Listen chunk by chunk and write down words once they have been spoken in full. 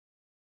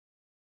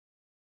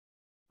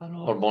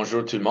Alors,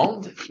 bonjour tout le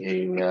monde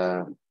et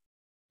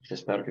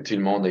j'espère que tout le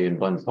monde a eu une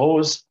bonne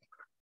pause.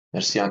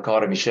 Merci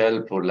encore à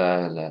Michel pour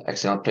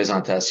l'excellente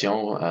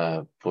présentation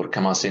pour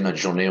commencer notre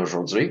journée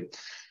aujourd'hui.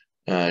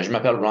 Je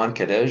m'appelle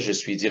Cadez, je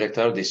suis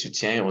directeur des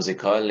soutiens aux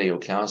écoles et aux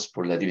classes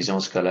pour la division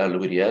scolaire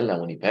LOUIS-RIEL à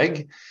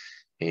Winnipeg.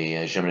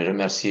 Et j'aimerais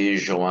remercier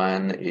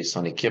Joanne et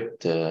son équipe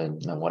de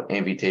m'avoir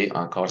invité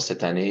encore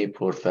cette année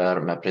pour faire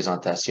ma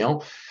présentation.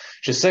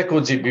 Je sais qu'au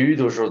début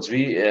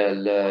d'aujourd'hui,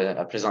 elle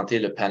a présenté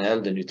le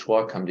panel de nous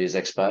trois comme des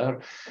experts.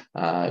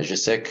 Je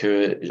sais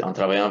qu'en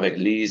travaillant avec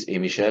Lise et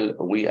Michel,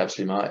 oui,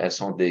 absolument, elles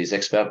sont des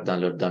expertes dans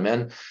leur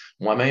domaine.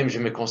 Moi-même, je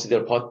ne me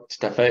considère pas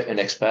tout à fait un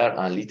expert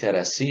en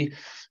littératie.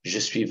 Je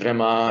suis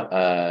vraiment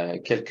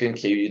quelqu'un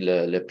qui a eu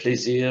le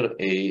plaisir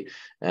et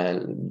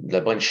la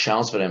bonne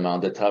chance vraiment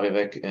de travailler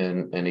avec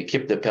une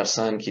équipe de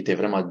personnes qui étaient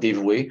vraiment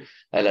dévouées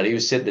à la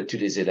réussite de tous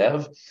les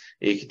élèves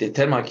et qui étaient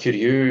tellement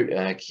curieux,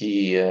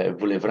 qui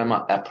voulaient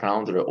vraiment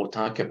apprendre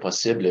autant que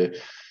possible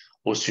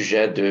au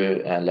sujet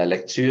de la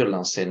lecture,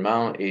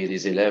 l'enseignement et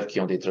les élèves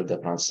qui ont des troubles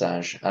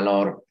d'apprentissage.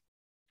 Alors,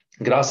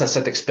 grâce à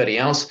cette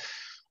expérience,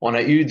 on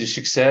a eu du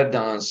succès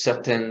dans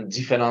certains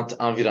différents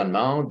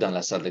environnements, dans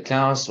la salle de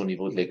classe, au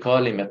niveau de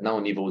l'école et maintenant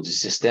au niveau du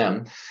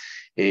système.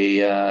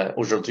 Et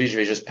aujourd'hui, je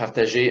vais juste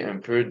partager un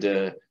peu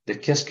de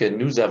qu'est-ce que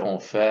nous avons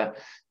fait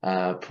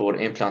pour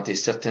implanter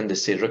certaines de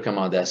ces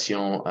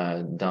recommandations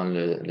dans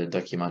le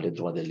document Le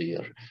droit de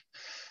lire.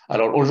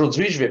 Alors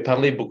aujourd'hui, je vais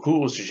parler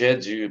beaucoup au sujet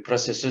du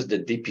processus de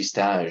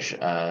dépistage.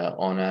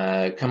 On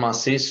a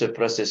commencé ce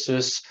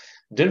processus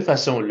d'une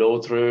façon ou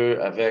l'autre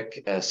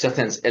avec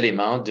certains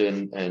éléments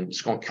de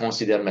ce qu'on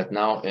considère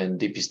maintenant un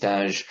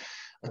dépistage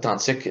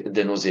authentique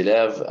de nos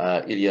élèves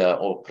il y a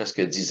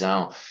presque 10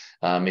 ans.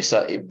 Mais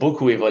ça a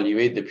beaucoup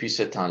évolué depuis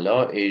ce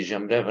temps-là et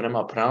j'aimerais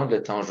vraiment prendre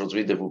le temps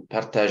aujourd'hui de vous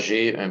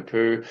partager un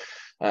peu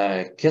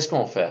qu'est-ce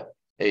qu'on fait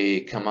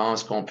et comment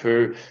est-ce qu'on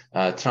peut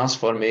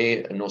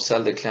transformer nos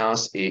salles de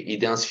classe et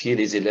identifier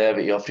les élèves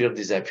et offrir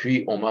des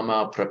appuis au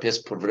moment propice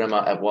pour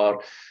vraiment avoir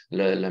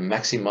le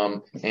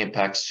maximum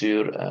impact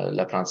sur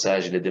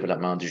l'apprentissage et le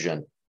développement du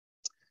jeune.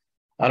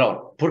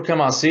 Alors, pour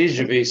commencer,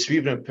 je vais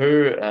suivre un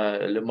peu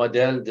le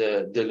modèle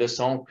de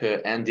leçon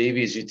que Anne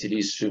Davies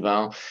utilise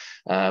souvent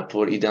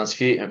pour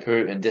identifier un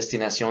peu une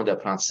destination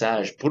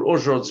d'apprentissage. Pour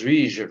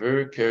aujourd'hui, je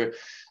veux que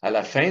à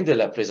la fin de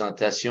la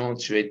présentation,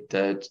 tu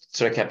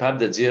seras capable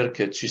de dire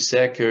que tu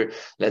sais que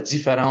la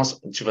différence,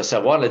 tu vas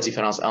savoir la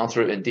différence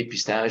entre un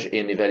dépistage et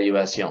une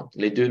évaluation.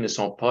 Les deux ne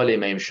sont pas les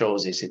mêmes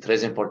choses et c'est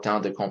très important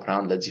de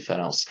comprendre la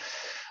différence.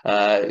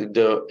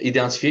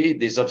 D'identifier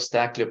des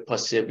obstacles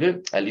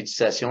possibles à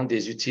l'utilisation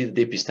des outils de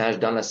dépistage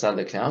dans la salle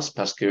de classe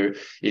parce que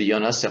il y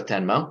en a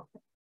certainement.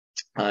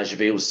 Je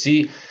vais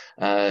aussi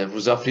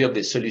vous offrir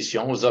des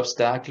solutions aux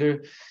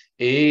obstacles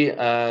et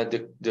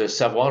de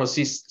savoir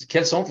aussi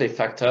quels sont les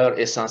facteurs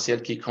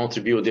essentiels qui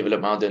contribuent au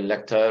développement d'un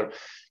lecteur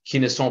qui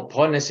ne sont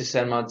pas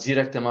nécessairement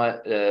directement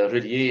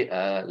reliés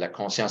à la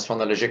conscience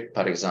phonologique,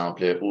 par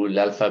exemple, ou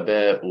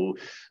l'alphabet ou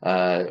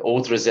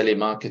autres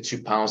éléments que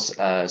tu penses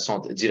sont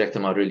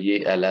directement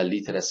reliés à la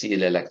littératie et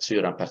la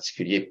lecture en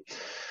particulier.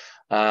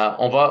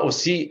 On va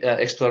aussi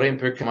explorer un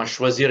peu comment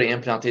choisir et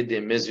implanter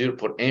des mesures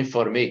pour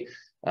informer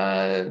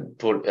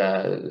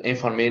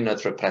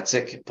notre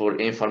pratique, pour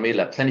informer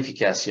la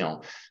planification.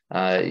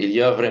 Il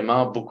y a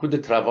vraiment beaucoup de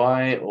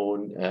travail au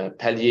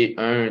palier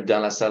 1 dans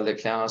la salle de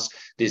classe,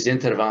 des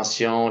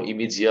interventions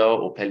immédiates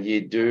au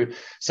palier 2.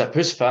 Ça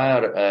peut se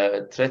faire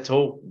très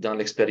tôt dans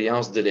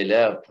l'expérience de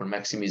l'élève pour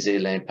maximiser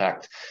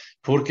l'impact,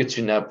 pour que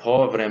tu n'aies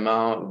pas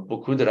vraiment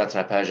beaucoup de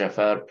rattrapage à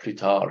faire plus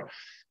tard.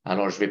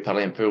 Alors, je vais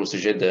parler un peu au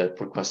sujet de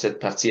pourquoi cette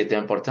partie est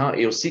importante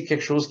et aussi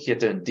quelque chose qui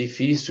est un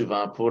défi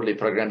souvent pour les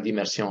programmes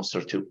d'immersion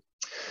surtout.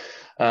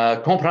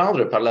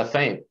 Comprendre par la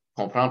fin,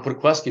 comprendre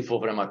pourquoi est-ce qu'il faut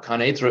vraiment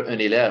connaître un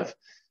élève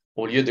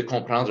au lieu de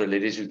comprendre les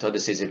résultats de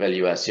ses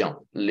évaluations.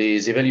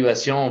 Les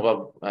évaluations, on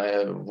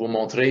va vous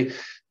montrer,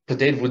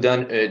 peut-être vous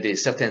donne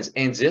certains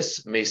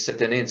indices, mais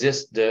c'est un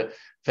indice de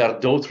faire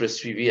d'autres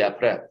suivis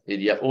après.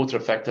 Il y a d'autres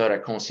facteurs à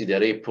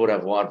considérer pour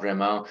avoir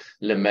vraiment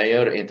la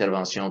meilleure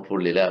intervention pour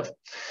l'élève.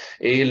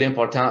 Et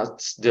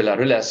l'importance de la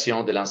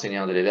relation de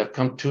l'enseignant et de l'élève,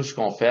 comme tout ce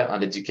qu'on fait en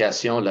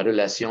éducation, la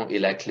relation est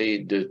la clé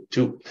de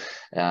tout.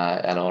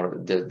 Alors,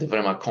 de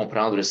vraiment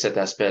comprendre cet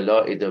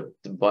aspect-là et de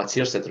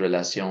bâtir cette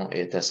relation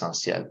est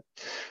essentiel.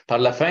 Par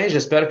la fin,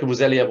 j'espère que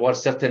vous allez avoir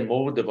certains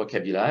mots de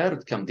vocabulaire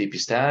comme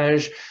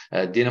dépistage,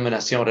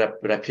 dénomination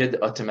rapide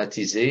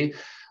automatisée,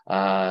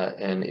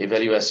 une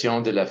évaluation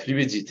de la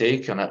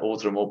fluidité, qu'on a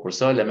autre mot pour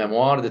ça, la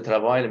mémoire de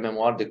travail, la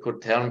mémoire de court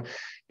terme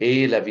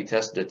et la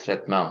vitesse de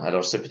traitement.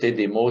 Alors, c'est peut-être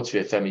des mots que tu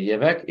es familier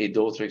avec et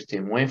d'autres que tu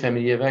es moins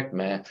familier avec,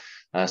 mais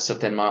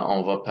certainement,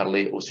 on va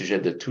parler au sujet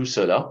de tout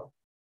cela.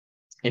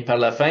 Et par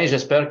la fin,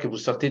 j'espère que vous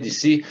sortez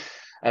d'ici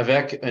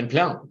avec un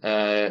plan,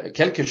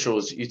 quelque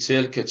chose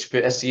utile que tu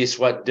peux essayer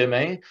soit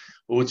demain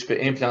ou tu peux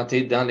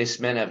implanter dans les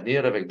semaines à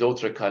venir avec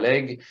d'autres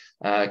collègues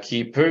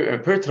qui peut un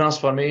peu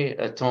transformer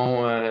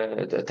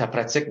ta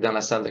pratique dans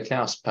la salle de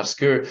classe parce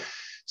que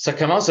Ça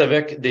commence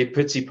avec des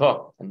petits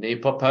pas. N'ayez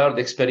pas peur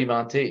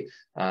d'expérimenter.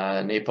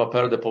 N'ayez pas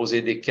peur de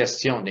poser des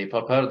questions. N'ayez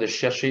pas peur de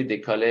chercher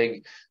des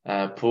collègues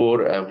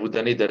pour vous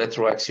donner de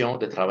rétroaction,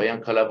 de travailler en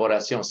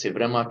collaboration. C'est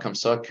vraiment comme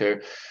ça que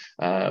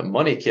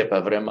mon équipe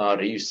a vraiment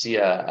réussi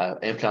à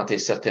implanter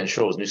certaines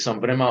choses. Nous sommes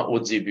vraiment au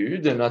début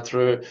de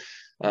notre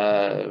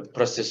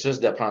processus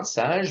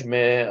d'apprentissage,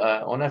 mais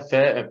on a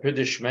fait un peu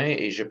de chemin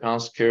et je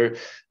pense que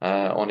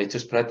on est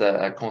tous prêts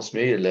à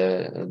continuer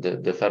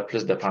de faire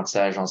plus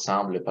d'apprentissage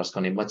ensemble parce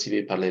qu'on est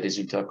motivé par les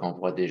résultats qu'on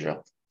voit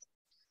déjà.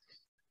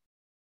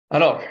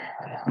 Alors,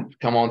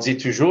 comme on dit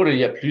toujours, il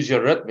y a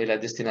plusieurs routes, mais la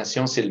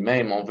destination, c'est le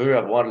même. On veut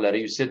avoir la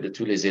réussite de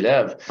tous les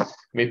élèves.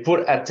 Mais pour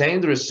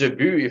atteindre ce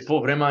but, il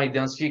faut vraiment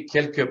identifier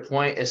quelques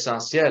points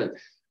essentiels.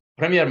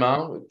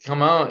 Premièrement,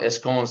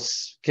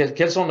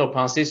 quelles sont nos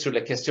pensées sur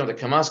la question de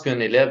comment est-ce qu'un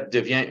élève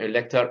devient un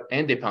lecteur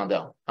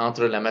indépendant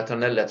entre la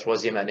maternelle et la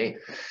troisième année?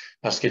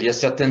 Parce qu'il y a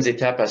certaines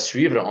étapes à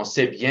suivre. On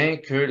sait bien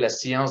que la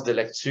science de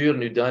lecture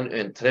nous donne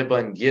une très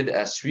bonne guide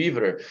à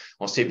suivre.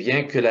 On sait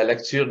bien que la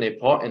lecture n'est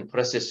pas un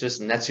processus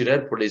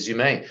naturel pour les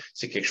humains.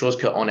 C'est quelque chose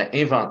qu'on a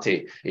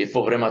inventé. Il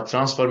faut vraiment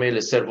transformer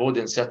le cerveau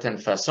d'une certaine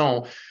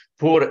façon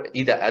pour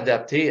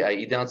adapter à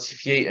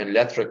identifier une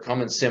lettre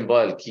comme un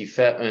symbole qui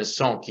fait un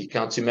son, qui,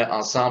 quand tu mets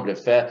ensemble,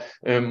 fait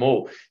un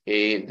mot.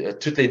 Et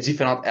tous les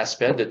différents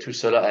aspects de tout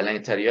cela à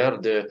l'intérieur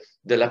de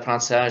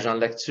l'apprentissage en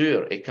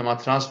lecture et comment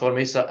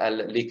transformer ça à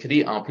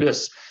l'écrit en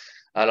plus.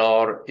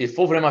 Alors, il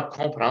faut vraiment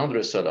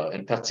comprendre cela.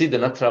 Une partie de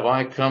notre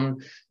travail comme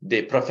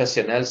des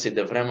professionnels, c'est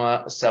de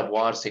vraiment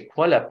savoir c'est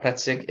quoi la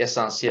pratique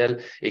essentielle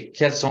et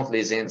quels sont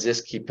les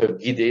indices qui peuvent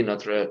guider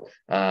notre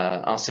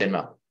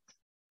enseignement.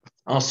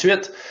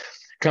 Ensuite,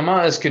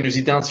 comment est-ce que nous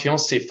identifions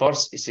ses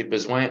forces et ses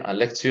besoins en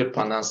lecture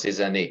pendant ces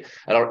années?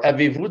 Alors,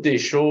 avez-vous des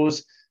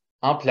choses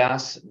en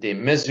place, des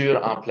mesures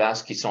en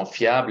place qui sont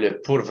fiables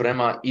pour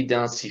vraiment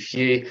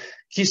identifier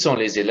qui sont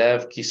les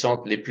élèves qui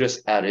sont les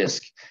plus à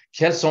risque?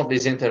 Quelles sont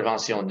les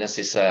interventions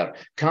nécessaires?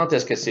 Quand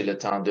est-ce que c'est le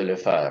temps de le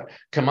faire?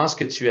 Comment est-ce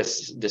que tu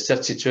as de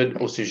certitude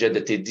au sujet de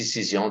tes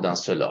décisions dans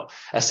cela?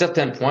 À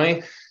certains points,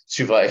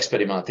 tu vas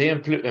expérimenter un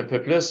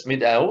peu plus,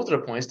 mais à autre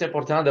point, c'est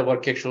important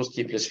d'avoir quelque chose qui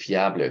est plus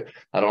fiable.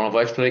 Alors, on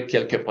va explorer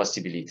quelques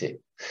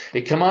possibilités.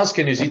 Et comment est-ce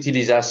que nous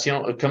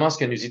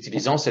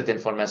utilisons cette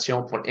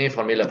information pour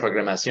informer la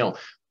programmation?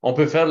 On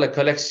peut faire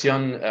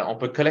on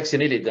peut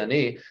collectionner les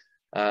données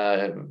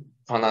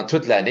pendant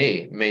toute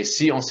l'année, mais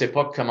si on ne sait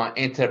pas comment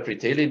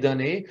interpréter les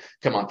données,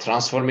 comment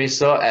transformer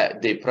ça à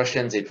des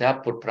prochaines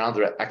étapes pour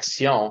prendre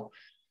action,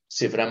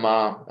 c'est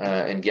vraiment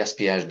un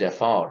gaspillage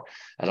d'efforts.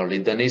 Alors, les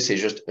données, c'est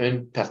juste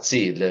une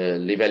partie.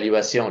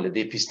 L'évaluation, le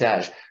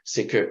dépistage,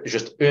 c'est que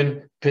juste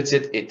une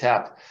petite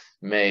étape.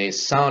 Mais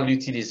sans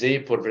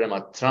l'utiliser pour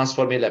vraiment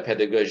transformer la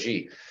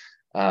pédagogie,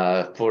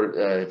 pour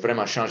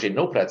vraiment changer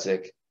nos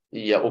pratiques,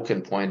 il n'y a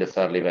aucun point de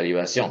faire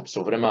l'évaluation.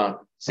 So, vraiment,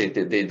 c'est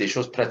des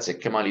choses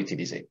pratiques. Comment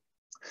l'utiliser?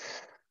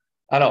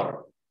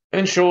 Alors,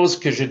 une chose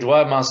que je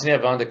dois mentionner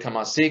avant de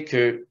commencer,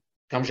 que,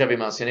 comme j'avais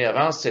mentionné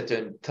avant, c'est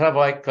un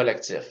travail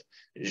collectif.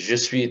 Je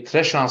suis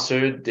très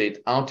chanceux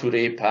d'être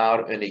entouré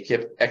par une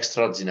équipe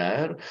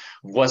extraordinaire.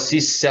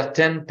 Voici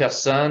certaines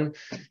personnes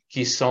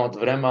qui sont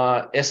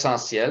vraiment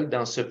essentielles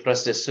dans ce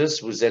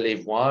processus. Vous allez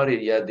voir,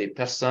 il y a des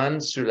personnes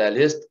sur la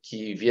liste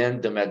qui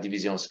viennent de ma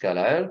division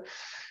scolaire.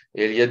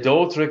 Il y a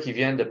d'autres qui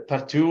viennent de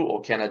partout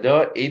au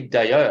Canada et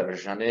d'ailleurs.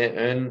 J'en ai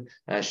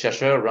un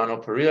chercheur,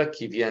 Ronald Perea,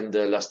 qui vient de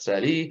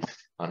l'Australie.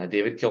 On a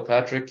David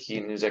Kilpatrick qui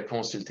nous a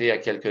consultés à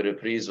quelques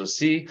reprises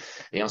aussi.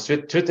 Et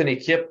ensuite, toute une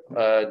équipe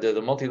de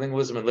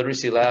Multilingualism and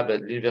Literacy Lab à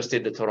l'Université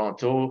de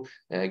Toronto,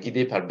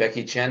 guidée par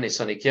Becky Chen et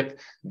son équipe.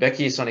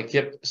 Becky et son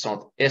équipe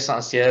sont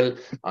essentielles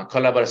en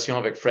collaboration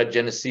avec Fred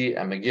Genesee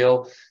à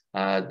McGill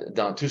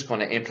dans tout ce qu'on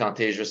a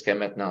implanté jusqu'à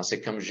maintenant.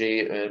 C'est comme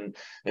j'ai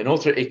une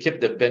autre équipe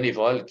de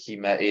bénévoles qui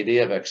m'a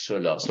aidé avec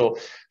cela. So,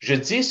 je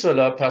dis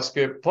cela parce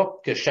que pas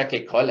que chaque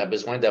école a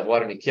besoin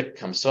d'avoir une équipe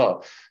comme ça.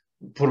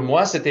 Pour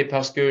moi, c'était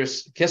parce que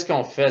qu'est-ce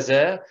qu'on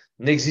faisait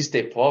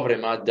n'existait pas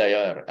vraiment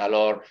d'ailleurs.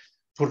 Alors,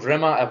 pour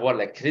vraiment avoir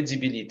la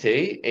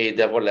crédibilité et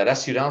d'avoir la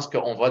rassurance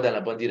qu'on va dans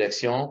la bonne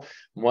direction,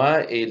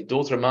 moi et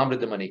d'autres membres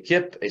de mon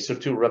équipe, et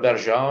surtout Robert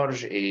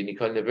Georges et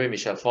Nicole Neveu et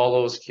Michel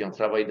Follows, qui ont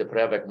travaillé de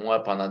près avec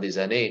moi pendant des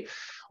années,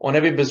 on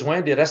avait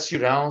besoin des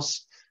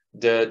rassurances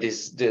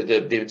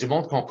du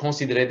monde qu'on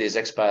considérait des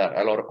experts.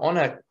 Alors, on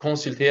a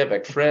consulté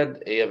avec Fred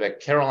et avec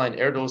Caroline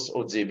Erdos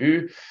au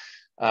début,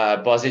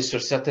 basé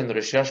sur certaines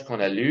recherches qu'on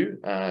a lues,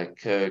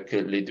 que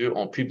les deux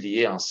ont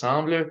publiées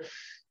ensemble.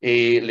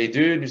 Et les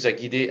deux nous a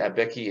guidés à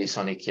Becky et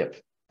son équipe.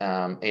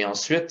 Et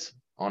ensuite,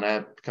 on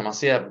a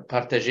commencé à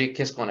partager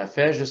qu'est-ce qu'on a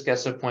fait jusqu'à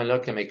ce point-là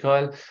comme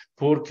école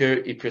pour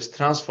qu'ils puissent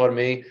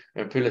transformer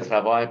un peu le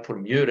travail pour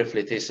mieux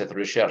refléter cette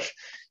recherche.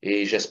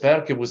 Et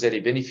j'espère que vous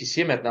allez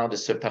bénéficier maintenant de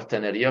ce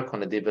partenariat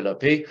qu'on a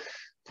développé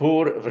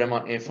pour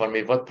vraiment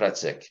informer votre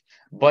pratique.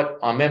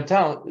 En même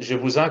temps, je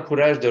vous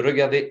encourage de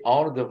regarder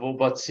hors de vos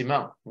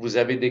bâtiments. Vous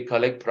avez des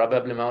collègues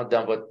probablement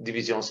dans votre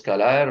division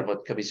scolaire,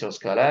 votre commission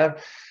scolaire,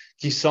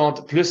 qui sont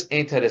plus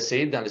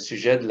intéressés dans le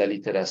sujet de la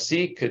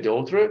littératie que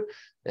d'autres.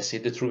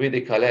 Essayez de trouver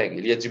des collègues.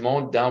 Il y a du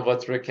monde dans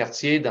votre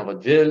quartier, dans votre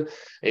ville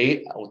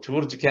et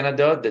autour du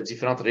Canada, de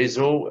différents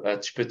réseaux,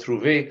 tu peux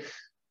trouver.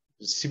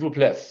 S'il vous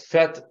plaît,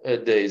 faites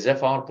des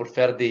efforts pour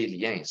faire des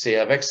liens. C'est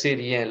avec ces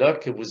liens-là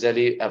que vous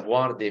allez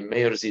avoir des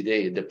meilleures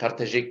idées, de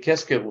partager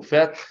qu'est-ce que vous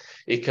faites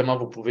et comment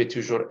vous pouvez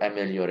toujours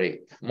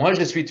améliorer. Moi,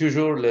 je suis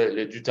toujours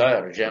le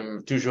tuteur.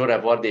 J'aime toujours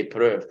avoir des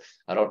preuves.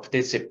 Alors,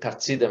 peut-être c'est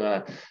partie de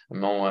ma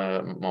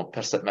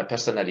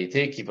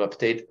personnalité qui va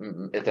peut-être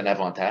être un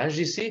avantage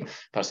ici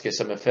parce que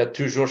ça me fait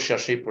toujours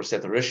chercher pour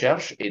cette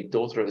recherche et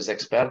d'autres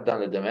experts dans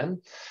le domaine.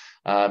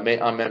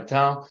 Mais en même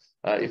temps,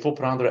 il faut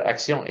prendre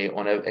action et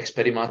on a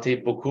expérimenté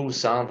beaucoup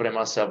sans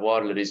vraiment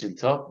savoir le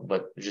résultat.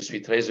 Je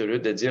suis très heureux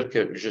de dire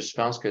que je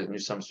pense que nous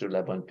sommes sur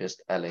la bonne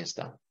piste à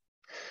l'instant.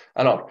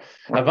 Alors,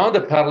 avant de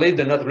parler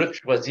de notre route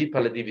choisie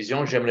par la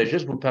division, j'aimerais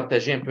juste vous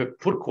partager un peu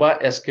pourquoi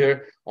est-ce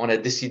qu'on a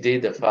décidé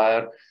de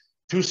faire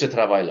tout ce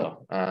travail-là,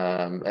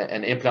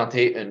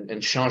 implanter un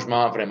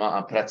changement vraiment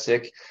en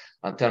pratique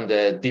en termes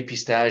de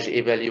dépistage,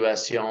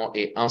 évaluation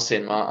et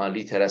enseignement en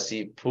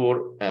littératie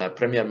pour,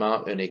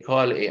 premièrement, une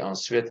école et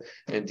ensuite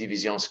une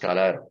division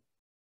scolaire.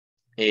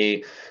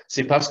 Et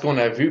c'est parce qu'on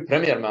a vu,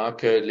 premièrement,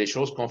 que les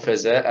choses qu'on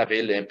faisait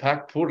avaient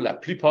l'impact pour la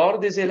plupart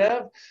des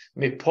élèves,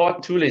 mais pas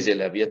tous les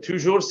élèves. Il y a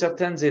toujours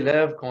certains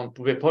élèves qu'on ne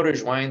pouvait pas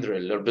rejoindre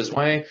leurs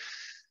besoins.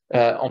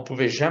 On ne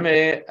pouvait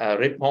jamais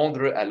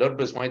répondre à leurs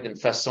besoins d'une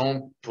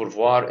façon pour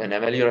voir une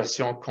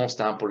amélioration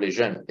constante pour les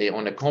jeunes. Et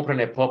on ne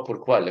comprenait pas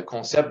pourquoi. Le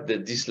concept de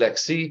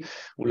dyslexie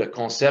ou le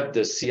concept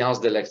de science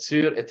de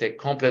lecture était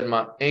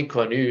complètement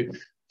inconnu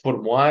pour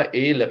moi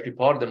et la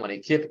plupart de mon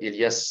équipe il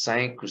y a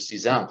 5 ou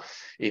 6 ans.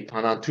 Et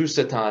pendant tout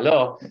ce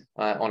temps-là,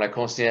 on a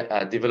continué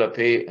à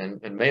développer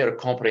une meilleure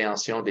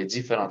compréhension des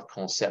différents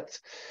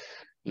concepts.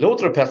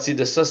 L'autre partie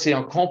de ça, c'est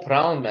on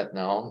comprend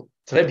maintenant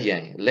très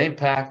bien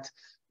l'impact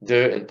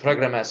d'une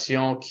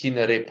programmation qui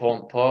ne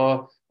répond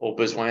pas aux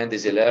besoins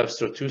des élèves,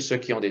 surtout ceux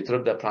qui ont des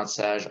troubles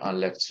d'apprentissage en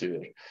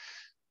lecture.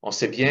 On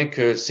sait bien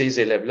que ces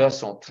élèves-là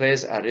sont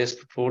très à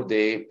risque pour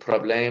des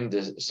problèmes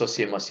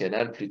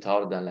socio-émotionnels plus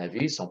tard dans la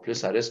vie, sont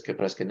plus à risque que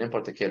presque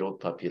n'importe quelle autre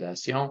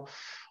population.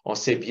 On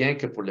sait bien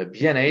que pour le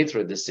bien-être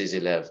de ces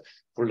élèves,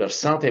 pour leur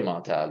santé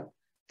mentale,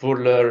 pour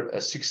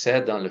leur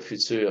succès dans le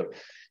futur,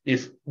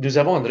 nous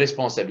avons une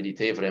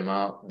responsabilité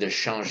vraiment de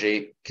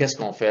changer qu'est-ce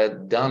qu'on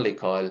fait dans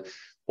l'école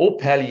au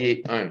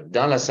palier 1,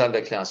 dans la salle de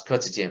classe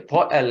quotidienne,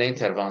 pas à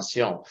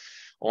l'intervention.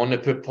 On ne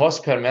peut pas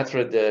se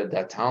permettre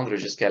d'attendre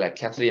jusqu'à la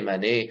 4e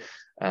année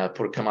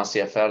pour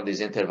commencer à faire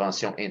des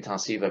interventions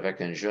intensives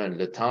avec un jeune.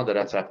 Le temps de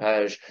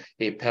rattrapage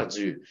est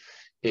perdu.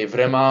 Et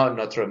vraiment,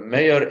 notre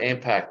meilleur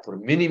impact pour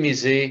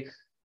minimiser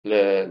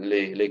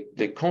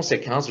les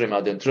conséquences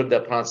vraiment d'un trouble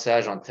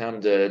d'apprentissage en termes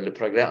de le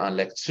progrès en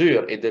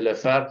lecture et de le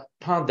faire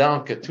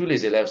pendant que tous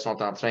les élèves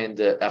sont en train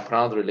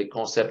d'apprendre les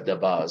concepts de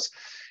base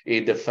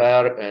et de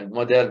faire un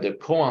modèle de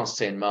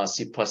co-enseignement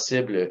si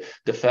possible,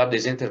 de faire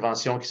des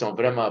interventions qui sont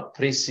vraiment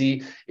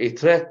précises et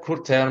très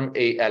court terme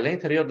et à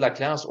l'intérieur de la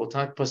classe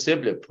autant que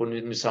possible.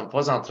 Nous ne sommes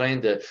pas en train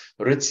de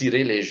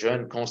retirer les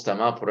jeunes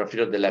constamment pour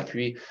offrir de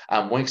l'appui,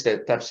 à moins que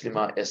c'est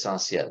absolument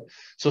essentiel.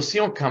 Si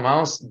on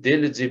commence dès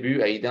le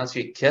début à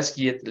identifier qu'est-ce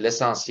qui est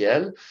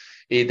l'essentiel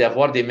et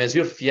d'avoir des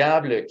mesures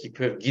fiables qui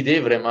peuvent guider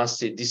vraiment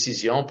ces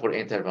décisions pour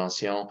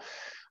intervention,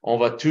 on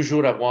va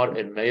toujours avoir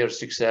un meilleur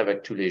succès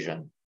avec tous les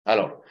jeunes.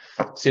 Alors,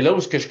 c'est là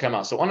où je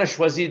commence. On a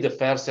choisi de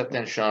faire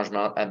certains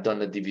changements dans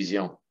notre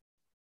division.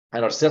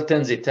 Alors,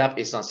 certaines étapes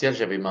essentielles,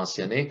 j'avais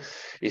mentionné,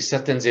 et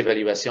certaines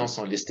évaluations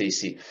sont listées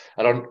ici.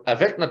 Alors,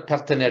 avec notre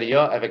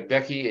partenariat avec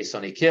Becky et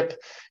son équipe,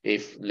 et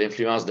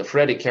l'influence de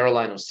Fred et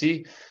Caroline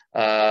aussi,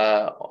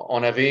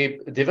 on avait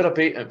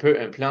développé un peu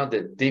un plan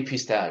de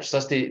dépistage.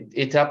 Ça, c'était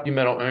étape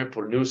numéro 1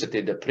 pour nous,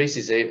 c'était de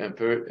préciser un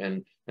peu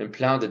un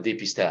plan de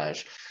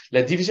dépistage.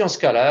 La division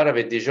scolaire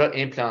avait déjà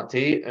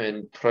implanté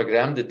un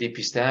programme de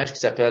dépistage qui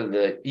s'appelle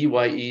le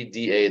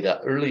EYEDA,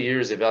 the Early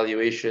Years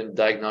Evaluation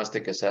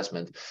Diagnostic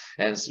Assessment.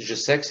 Et je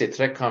sais que c'est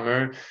très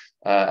commun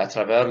à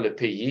travers le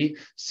pays.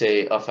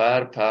 C'est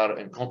offert par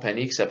une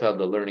compagnie qui s'appelle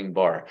The Learning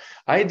Bar.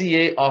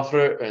 IDA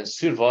offre un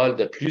survol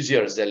de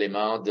plusieurs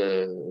éléments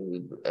de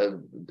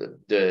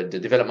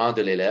développement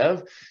de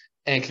l'élève,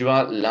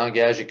 incluant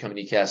langage et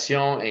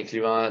communication,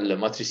 incluant la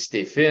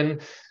motricité fine,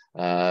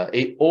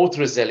 et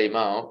autres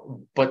éléments.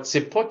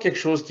 C'est pas quelque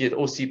chose qui est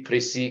aussi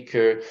précis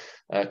que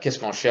qu'est-ce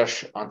qu'on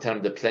cherche en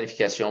termes de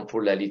planification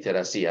pour la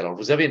littératie. Alors,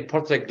 vous avez un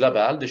portrait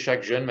global de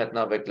chaque jeune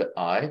maintenant avec le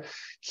I,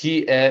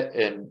 qui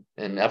est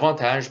un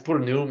avantage pour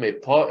nous, mais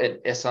pas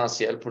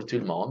essentiel pour tout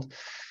le monde.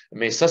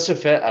 Mais ça se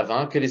fait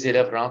avant que les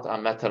élèves rentrent en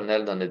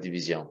maternelle dans la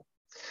division.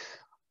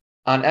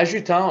 En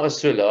ajoutant à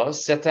cela,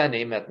 cette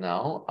année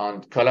maintenant, en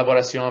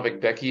collaboration avec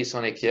Becky et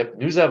son équipe,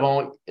 nous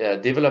avons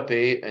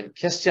développé un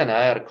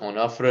questionnaire qu'on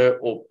offre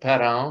aux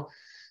parents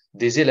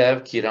des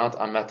élèves qui rentrent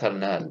en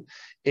maternelle.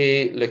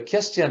 Et le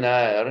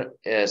questionnaire,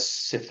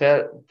 c'est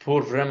fait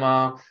pour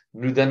vraiment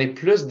nous donner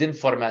plus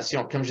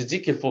d'informations. Comme je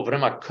dis qu'il faut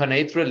vraiment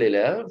connaître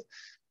l'élève,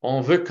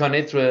 on veut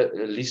connaître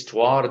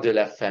l'histoire de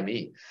la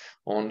famille.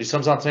 Nous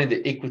sommes en train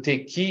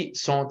d'écouter qui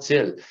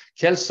sont-ils,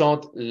 quelle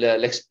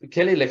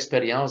est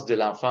l'expérience de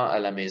l'enfant à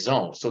la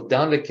maison.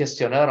 Dans le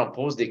questionnaire, on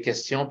pose des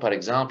questions, par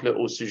exemple,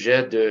 au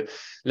sujet de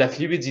la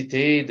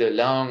fluidité de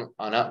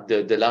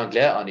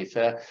l'anglais, en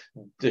effet,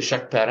 de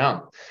chaque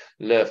parent,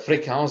 la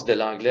fréquence de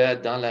l'anglais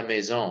dans la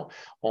maison.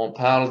 On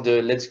parle de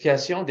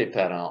l'éducation des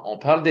parents. On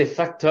parle des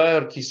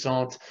facteurs qui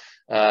sont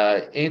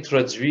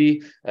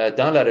introduits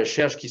dans la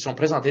recherche, qui sont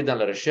présentés dans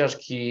la recherche,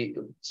 qui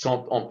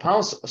sont, on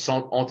pense,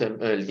 ont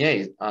un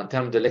lien en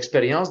termes de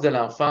l'expérience de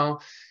l'enfant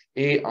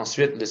et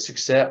ensuite le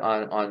succès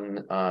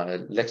en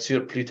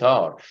lecture plus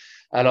tard.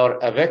 Alors,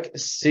 avec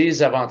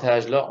ces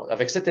avantages-là,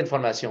 avec cette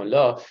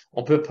information-là,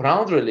 on peut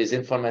prendre les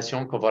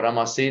informations qu'on va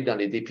ramasser dans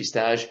les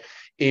dépistages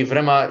et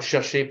vraiment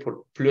chercher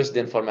pour plus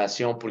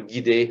d'informations pour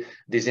guider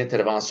des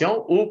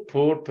interventions ou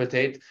pour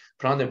peut-être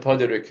prendre un pas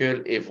de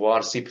recul et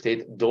voir si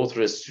peut-être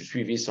d'autres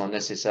suivis sont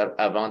nécessaires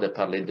avant de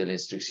parler de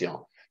l'instruction.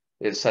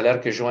 Ça a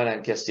l'air que Joanne a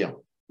une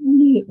question.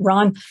 Oui,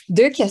 Ron,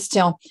 2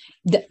 questions.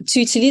 Tu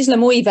utilises le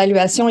mot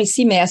évaluation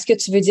ici, mais est-ce que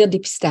tu veux dire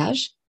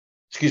dépistage?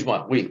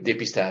 Excuse-moi, oui,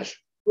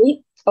 dépistage.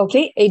 Oui, OK.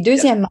 Et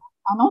deuxièmement,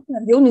 en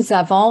Ontario, nous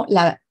avons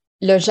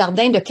le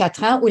jardin de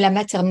 4 ans ou la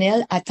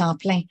maternelle à temps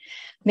plein.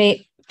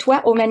 Mais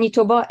toi, au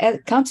Manitoba,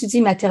 quand tu dis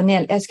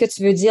maternelle, est-ce que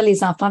tu veux dire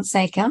les enfants de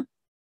 5 ans?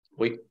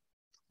 Oui.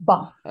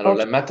 Bon. Alors, okay.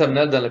 La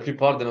maternelle, dans la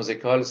plupart de nos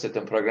écoles, c'est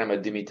un programme à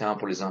demi-temps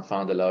pour les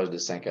enfants de l'âge de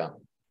 5 ans.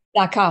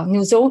 D'accord.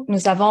 Nous autres,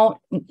 nous avons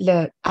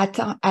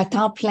à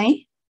temps plein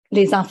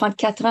les enfants de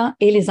 4 ans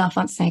et les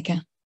enfants de 5 ans.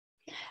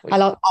 Oui.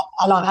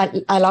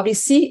 Alors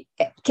ici,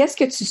 qu'est-ce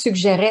que tu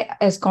suggérais?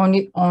 Est-ce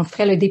qu'on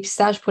ferait le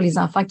dépistage pour les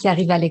enfants qui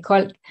arrivent à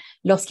l'école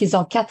lorsqu'ils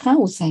ont 4 ans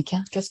ou 5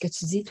 ans? Qu'est-ce que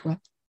tu dis, toi?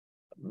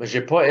 Je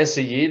n'ai pas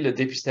essayé le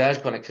dépistage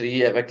qu'on a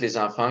créé avec les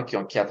enfants qui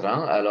ont 4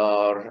 ans.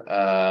 Alors,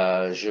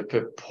 je ne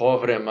peux pas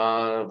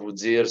vraiment vous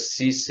dire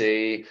si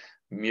c'est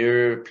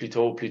mieux plus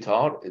tôt ou plus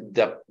tard.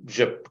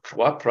 Je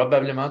crois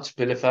probablement tu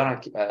peux le faire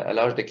à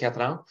l'âge de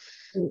 4 ans.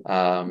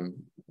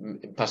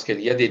 Parce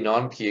qu'il y a des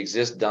normes qui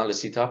existent dans le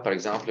CITA, par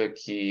exemple,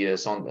 qui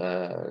sont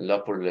là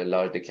pour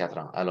l'âge de 4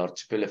 ans. Alors,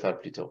 tu peux le faire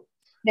plus tôt.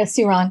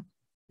 Merci, Ron.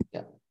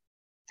 Yeah.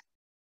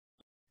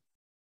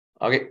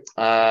 OK.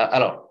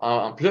 Alors,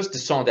 en plus de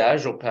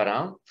sondage aux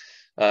parents,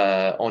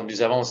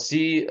 nous avons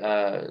aussi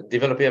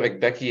développé avec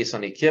Becky et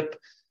son équipe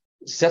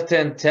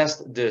certains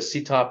tests de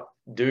CITA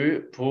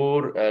 2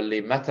 pour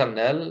les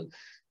maternelles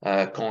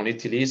qu'on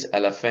utilise à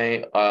la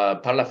fin,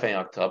 par la fin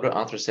octobre,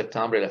 entre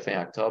septembre et la fin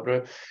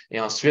octobre, et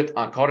ensuite,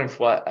 encore une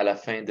fois, à la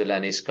fin de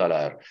l'année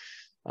scolaire.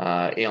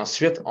 Et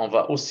ensuite, on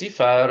va aussi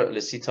faire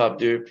le CITA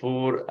 2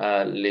 pour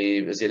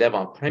les élèves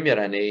en première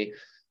année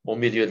au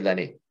milieu de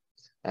l'année.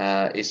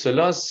 Et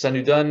cela, ça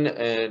nous donne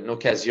une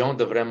occasion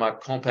de vraiment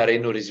comparer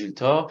nos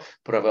résultats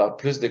pour avoir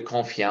plus de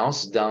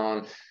confiance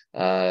dans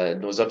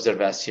nos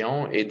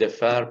observations et de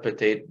faire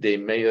peut-être des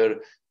meilleures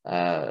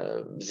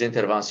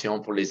interventions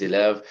pour les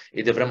élèves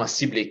et de vraiment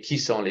cibler qui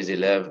sont les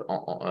élèves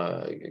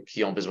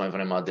qui ont besoin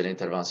vraiment de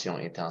l'intervention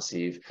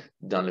intensive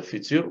dans le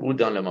futur ou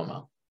dans le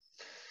moment.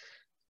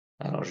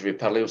 Alors, je vais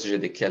parler au sujet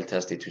de quels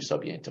tests et tout ça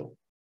bientôt.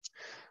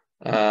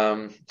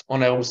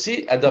 On a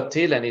aussi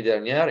adopté l'année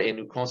dernière et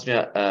nous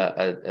continuons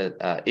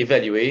à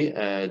évaluer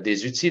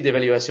des outils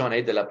d'évaluation en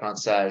aide de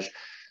l'apprentissage.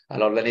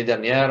 Alors, l'année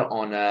dernière,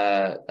 on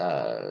a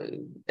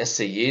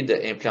essayé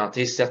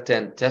d'implanter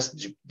certains tests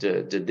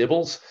de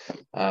Dibbles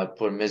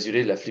pour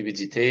mesurer la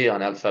fluidité en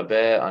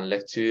alphabet, en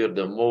lecture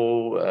de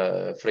mots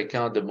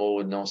fréquents, de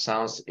mots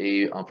non-sens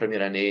et en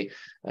première année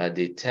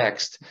des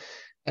textes.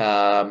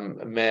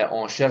 Mais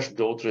on cherche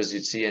d'autres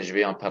outils et je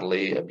vais en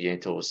parler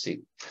bientôt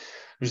aussi.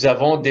 Nous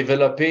avons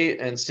développé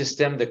un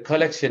système de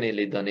collectionner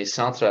les données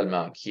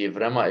centralement qui est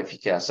vraiment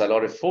efficace.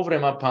 Alors, il faut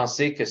vraiment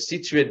penser que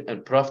si tu es un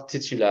prof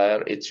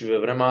titulaire et tu veux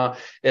vraiment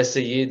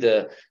essayer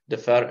de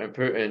faire un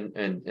peu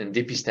un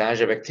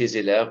dépistage avec tes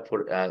élèves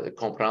pour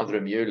comprendre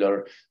mieux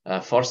leurs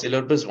forces et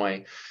leurs besoins,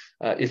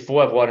 il faut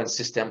avoir un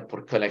système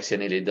pour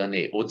collectionner les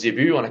données. Au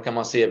début, on a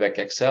commencé avec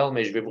Excel,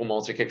 mais je vais vous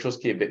montrer quelque chose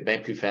qui est bien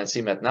plus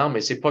fancy maintenant,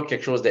 mais c'est pas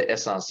quelque chose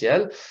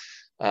d'essentiel.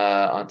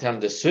 En termes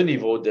de ce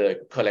niveau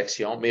de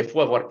collection, mais il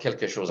faut avoir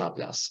quelque chose en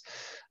place.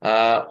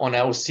 On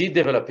a aussi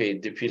développé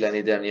depuis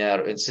l'année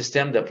dernière un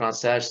système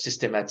d'apprentissage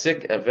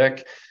systématique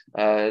avec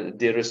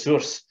des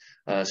ressources,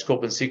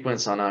 Scope and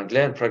Sequence en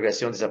anglais, une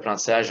progression des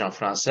apprentissages en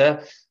français.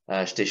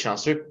 J'étais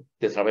chanceux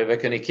de travailler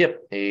avec une équipe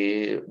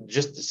et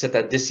juste c'est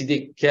à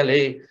décider quel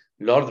est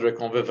l'ordre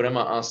qu'on veut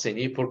vraiment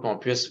enseigner pour qu'on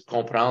puisse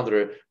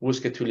comprendre où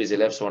est-ce que tous les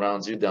élèves sont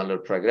rendus dans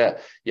leur progrès.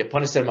 Il n'y a pas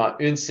nécessairement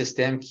un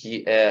système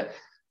qui est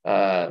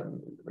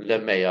le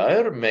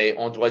meilleur, mais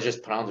on doit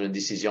juste prendre une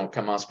décision,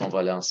 comment est-ce qu'on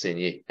va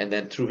l'enseigner. Et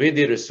then trouver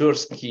des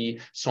ressources qui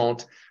sont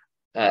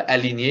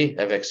alignées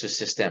avec ce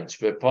système. Tu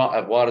peux pas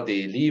avoir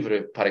des livres,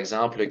 par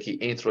exemple, qui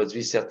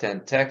introduisent certains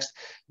textes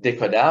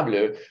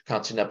décodables quand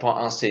tu n'as pas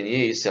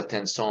enseigné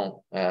certains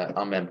sons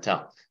en même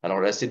temps.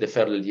 Alors, essayer de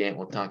faire le lien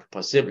autant que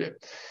possible.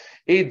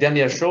 Et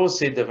dernière chose,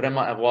 c'est de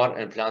vraiment avoir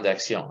un plan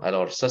d'action.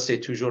 Alors, ça,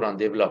 c'est toujours en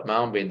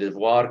développement, mais de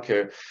voir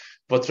que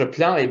votre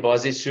plan est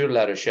basé sur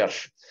la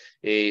recherche.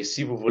 Et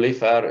si vous voulez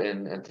faire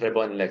une très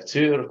bonne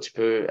lecture, tu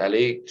peux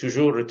aller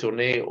toujours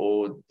retourner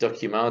aux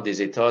documents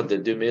des États de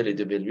 2000 et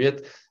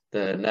 2008,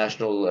 the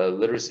National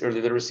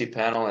Early Literacy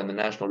Panel and the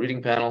National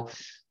Reading Panel.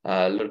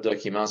 Leur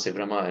document, c'est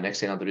vraiment un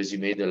excellent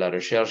résumé de la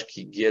recherche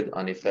qui guide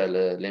en effet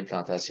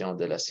l'implantation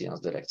de la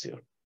science de lecture.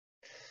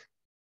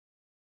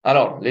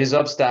 Alors, les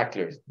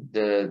obstacles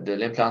de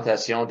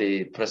l'implantation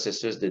des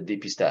processus de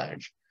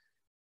dépistage.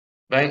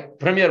 Bien,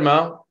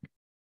 premièrement,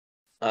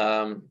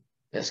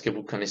 est-ce que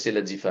vous connaissez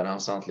la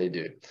différence entre les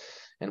deux?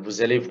 Et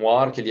vous allez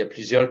voir qu'il y a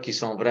plusieurs qui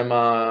sont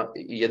vraiment...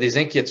 Il y a des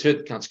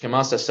inquiétudes quand tu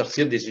commences à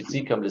sortir des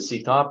outils comme le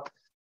CTOP.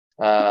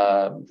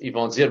 Ils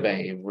vont dire,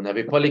 ben, vous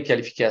n'avez pas les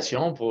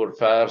qualifications pour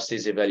faire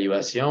ces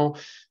évaluations.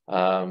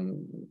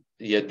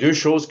 Il y a deux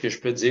choses que je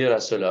peux dire à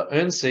cela.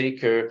 Une, c'est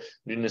que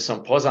nous ne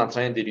sommes pas en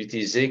train de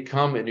l'utiliser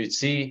comme un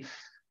outil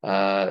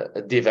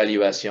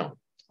d'évaluation.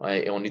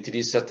 Ouais, et on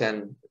utilise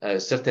certains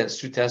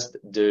sous-tests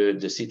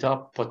de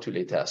CTOP, pas tous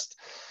les tests.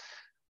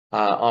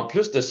 En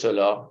plus de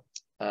cela,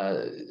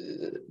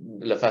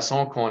 la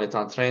façon qu'on est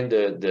en train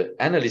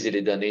d'analyser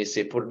les données,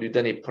 c'est pour lui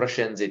donner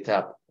prochaines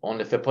étapes. On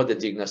ne fait pas de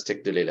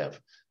diagnostic de l'élève.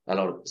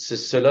 Alors,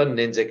 cela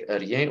n'indique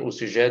rien au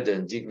sujet d'un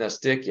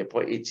diagnostic. Il n'y a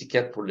pas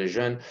d'étiquette pour les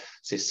jeunes.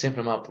 C'est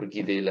simplement pour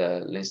guider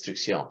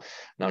l'instruction.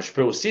 Donc, je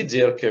peux aussi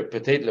dire que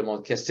peut-être le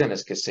monde questionne,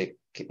 est-ce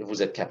que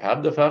vous êtes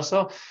capable de faire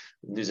ça?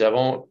 Nous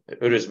avons,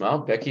 heureusement,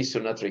 Becky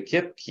sur notre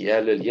équipe qui a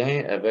le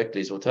lien avec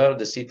les auteurs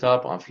de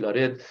CTOP en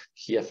Floride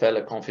qui a fait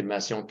la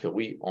confirmation que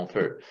oui, on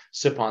peut.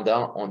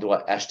 Cependant, on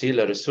doit acheter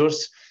la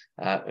ressource.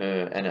 On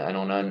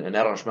a un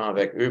arrangement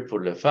avec eux pour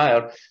le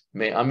faire,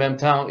 mais en même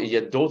temps, il y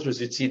a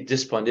d'autres outils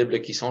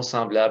disponibles qui sont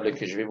semblables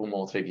que je vais vous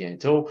montrer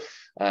bientôt,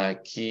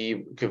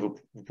 que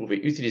vous pouvez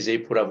utiliser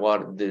pour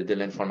avoir de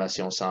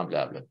l'information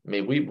semblable.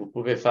 Mais oui, vous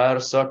pouvez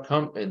faire ça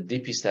comme un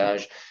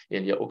dépistage et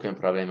il n'y a aucun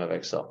problème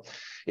avec ça.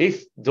 Et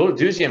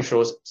deuxième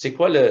chose, c'est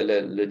quoi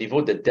le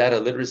niveau de data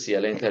literacy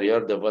à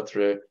l'intérieur de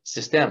votre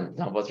système,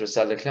 dans votre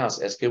salle de classe?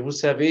 Est-ce que vous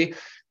savez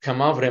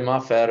comment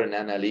vraiment faire une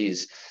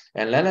analyse?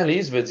 Et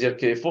l'analyse veut dire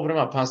qu'il faut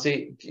vraiment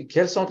penser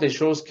quelles sont les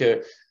choses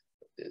que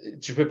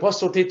tu ne peux pas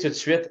sauter tout de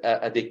suite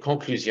à des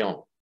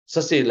conclusions.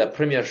 Ça, c'est la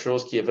première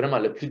chose qui est vraiment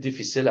le plus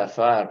difficile à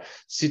faire.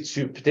 Si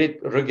tu peut-être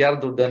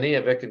regardes aux données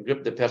avec un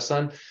groupe de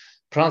personnes,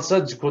 prends ça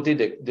du côté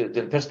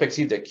d'une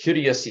perspective de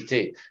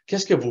curiosité.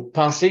 Qu'est-ce que vous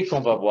pensez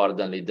qu'on va voir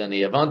dans les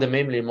données avant de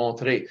même les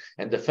montrer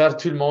et de faire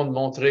tout le monde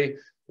montrer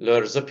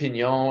leurs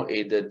opinions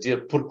et de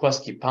dire pourquoi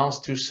est-ce qu'ils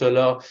pensent tout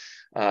cela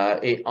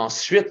et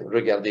ensuite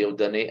regarder aux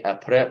données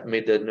après,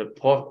 mais de ne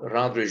pas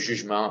rendre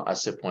jugement à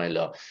ce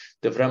point-là.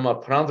 De vraiment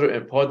prendre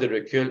un pas de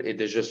recul et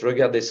de juste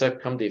regarder ça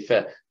comme des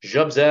faits.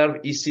 J'observe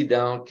ici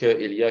donc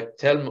qu'il y a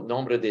tel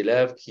nombre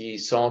d'élèves qui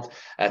sont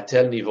à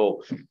tel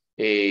niveau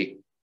et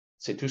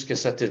c'est tout ce que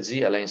ça te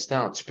dit à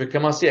l'instant. Tu peux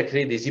commencer à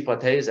créer des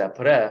hypothèses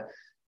après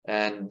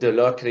et de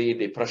là créer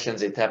des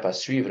prochaines étapes à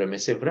suivre, mais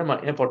c'est vraiment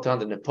important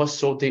de ne pas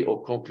sauter aux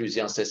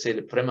conclusions.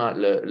 C'est vraiment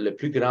le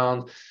plus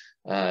grand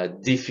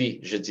défi,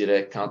 je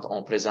dirais, quand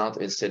on présente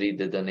une série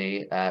de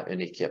données à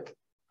une équipe.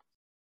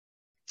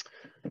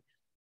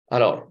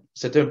 Alors,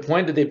 c'est un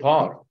point de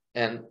départ.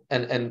 Et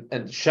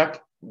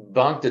chaque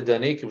banque de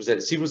données que vous avez,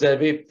 si vous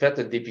avez fait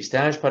un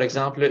dépistage, par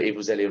exemple, et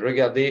vous allez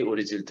regarder aux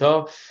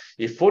résultats,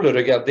 il faut le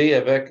regarder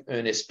avec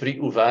un esprit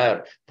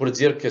ouvert pour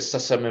dire que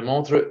ça me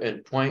montre un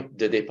point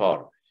de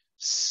départ.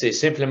 C'est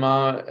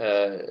simplement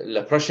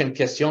la prochaine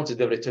question, tu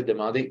devrais te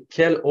demander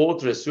quelle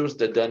autre source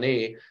de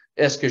données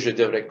est-ce que je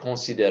devrais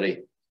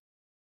considérer?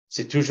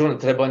 C'est toujours une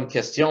très bonne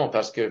question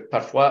parce que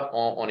parfois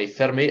on est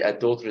fermé à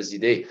d'autres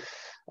idées.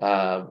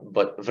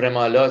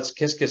 Vraiment là,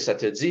 qu'est-ce que ça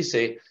te dit?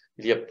 C'est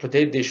il y a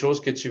peut-être des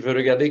choses que tu veux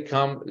regarder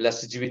comme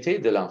l'assiduité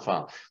de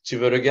l'enfant. Tu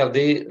veux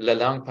regarder la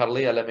langue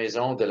parlée à la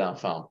maison de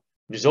l'enfant.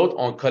 Nous autres,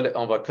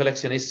 on va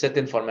collectionner cette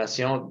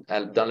information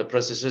dans le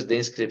processus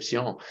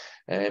d'inscription.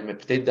 Mais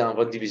peut-être dans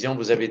votre division,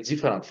 vous avez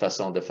différentes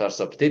façons de faire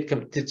ça. Peut-être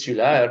comme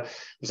titulaire,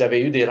 vous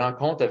avez eu des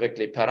rencontres avec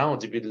les parents au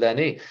début de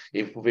l'année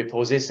et vous pouvez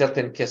poser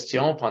certaines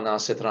questions pendant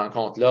cette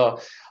rencontre-là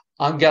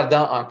en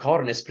gardant encore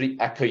un esprit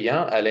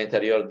accueillant à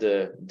l'intérieur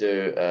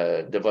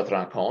de votre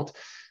rencontre.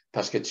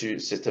 Parce que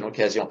c'est une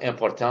occasion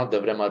importante de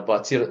vraiment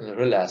bâtir une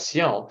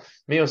relation,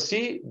 mais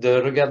aussi de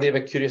regarder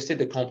avec curiosité,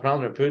 de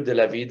comprendre un peu de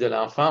la vie de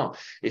l'enfant.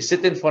 Et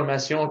cette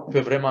information peut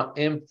vraiment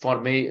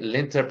informer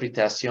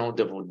l'interprétation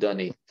de vos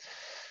données.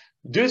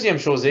 Deuxième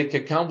chose est que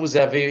quand vous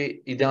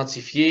avez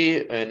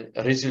identifié un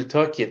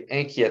résultat qui est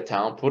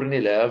inquiétant pour un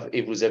élève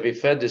et vous avez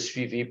fait de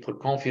suivi pour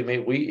confirmer,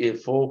 oui, il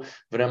faut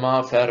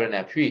vraiment faire un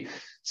appui,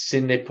 ce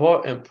n'est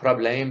pas un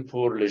problème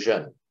pour le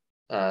jeune.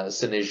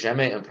 Ce n'est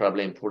jamais un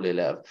problème pour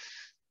l'élève.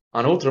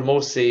 En autre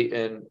mot, c'est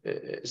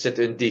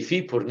un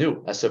défi pour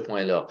nous à ce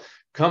point-là.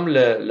 comme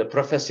le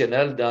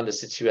professionnel dans la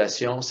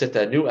situation, c'est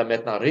à nous à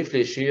maintenant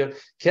réfléchir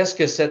qu'est-ce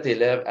que cet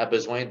élève a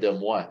besoin de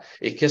moi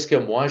et qu'est-ce que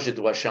moi je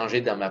dois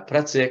changer dans ma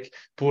pratique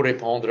pour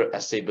répondre à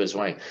ses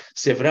besoins.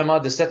 C'est vraiment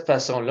de cette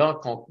façon-là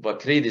qu'on va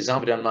créer des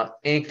environnements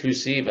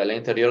inclusifs à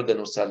l'intérieur de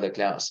nos salles de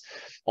classe.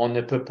 On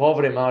ne peut pas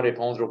vraiment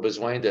répondre aux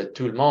besoins de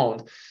tout le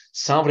monde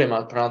sans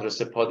vraiment prendre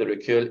ce pas de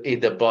recul et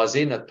de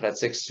baser notre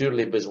pratique sur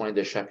les besoins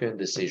de chacun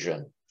de ces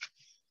jeunes.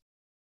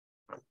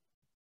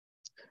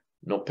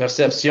 Nos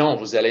perceptions,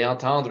 vous allez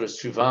entendre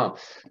souvent.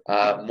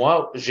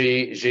 Moi,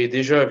 j'ai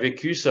déjà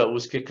vécu ça, où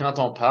que quand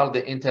on parle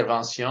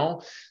d'intervention,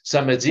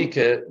 ça me dit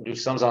que nous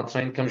sommes en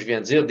train, comme je viens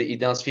de dire,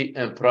 d'identifier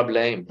un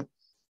problème.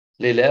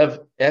 L'élève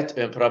est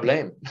un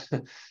problème.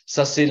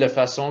 Ça, c'est la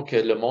façon que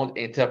le monde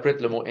interprète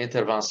le mot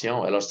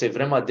intervention. Alors, c'est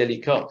vraiment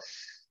délicat.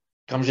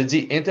 Comme je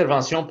dis,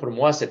 intervention, pour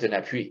moi, c'est un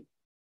appui.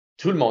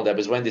 Tout le monde a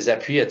besoin des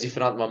appuis à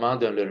différents moments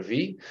dans leur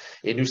vie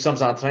et nous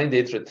sommes en train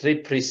d'être très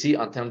précis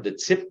en termes de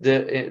type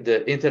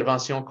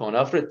d'intervention qu'on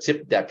offre,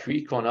 type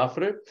d'appui qu'on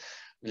offre.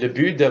 Le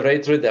but devrait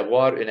être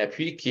d'avoir un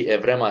appui qui est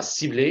vraiment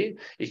ciblé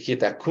et qui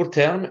est à court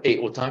terme et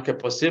autant que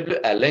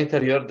possible à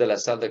l'intérieur de la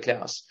salle de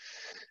classe.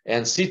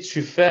 Et si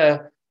tu fais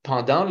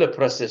pendant le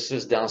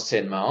processus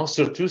d'enseignement,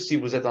 surtout si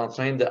vous êtes en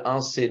train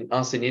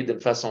d'enseigner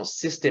d'une façon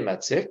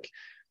systématique,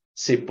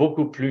 c'est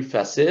beaucoup plus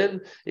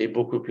facile et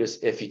beaucoup plus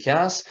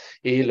efficace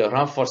et le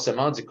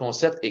renforcement du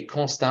concept est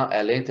constant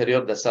à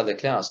l'intérieur de la salle de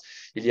classe.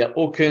 Il n'y a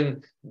aucun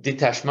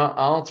détachement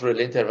entre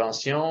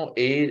l'intervention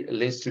et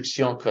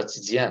l'instruction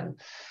quotidienne.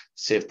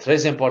 C'est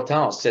très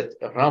important, ce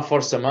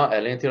renforcement à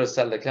l'intérieur de la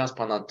salle de classe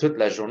pendant toute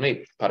la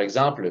journée. Par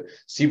exemple,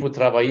 si vous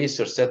travaillez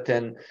sur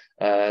certains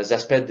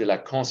aspects de la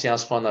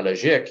conscience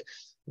phonologique,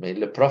 mais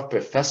le prof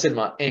peut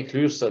facilement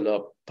inclure cela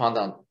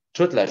pendant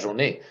toute la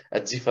journée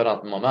à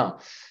différents moments.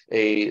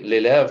 Et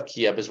l'élève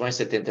qui a besoin de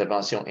cette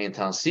intervention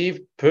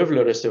intensive peut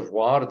le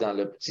recevoir dans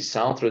le petit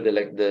centre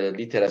de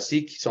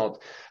littératie qui sont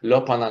là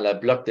pendant le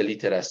bloc de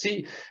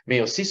littératie, mais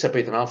aussi ça peut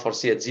être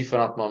renforcé à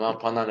différents moments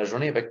pendant la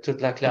journée avec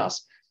toute la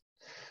classe.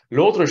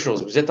 L'autre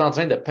chose, vous êtes en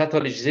train de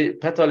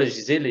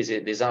pathologiser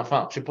les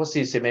enfants. Je ne sais pas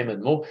si c'est même un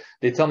mot.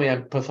 They tell me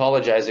I'm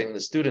pathologizing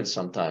the students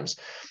sometimes.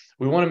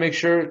 We want to make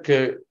sure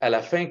qu'à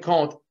la fin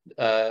compte,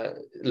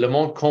 le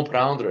monde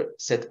comprendre,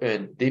 c'est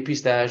un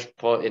dépistage,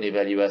 pas une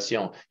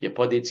évaluation. Il n'y a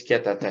pas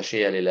d'étiquette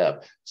attachée à l'élève.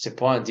 C'est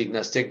pas un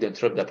diagnostic d'un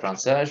trouble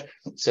d'apprentissage.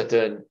 C'est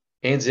un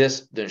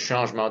indice d'un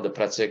changement de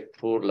pratique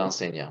pour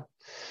l'enseignant.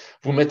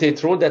 Vous mettez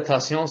trop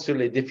d'attention sur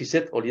les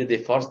déficits au lieu des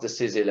forces de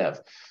ces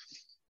élèves.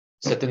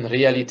 C'est une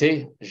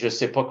réalité. Je ne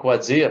sais pas quoi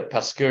dire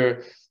parce que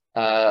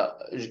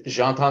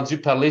j'ai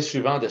entendu parler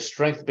souvent de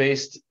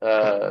strength-based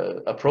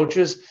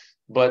approaches.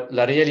 Mais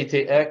la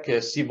réalité est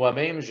que si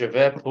moi-même, je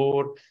vais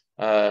pour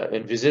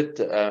une visite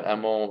à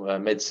mon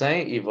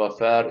médecin, il va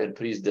faire une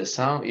prise de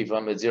sang, il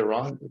va me dire,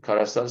 Ron, le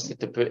cholestérol,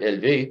 c'est un peu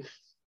élevé.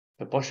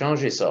 Je ne peux pas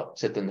changer ça.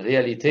 C'est une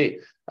réalité.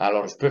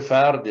 Alors, je peux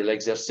faire de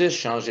l'exercice,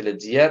 changer la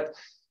diète.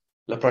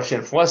 La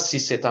prochaine fois, si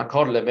c'est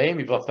encore le même,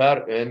 il va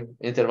faire une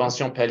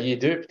intervention palier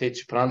 2, peut-être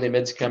tu prends les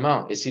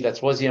médicaments. Et si la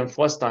troisième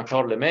fois, c'est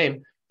encore le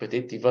même,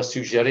 peut-être il va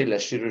suggérer la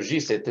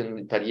chirurgie, c'est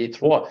un palier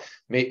 3.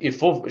 Mais il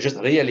faut juste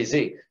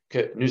réaliser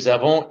que nous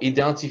avons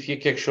identifié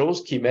quelque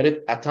chose qui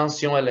mérite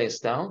attention à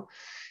l'instant.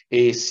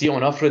 Et si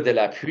on offre de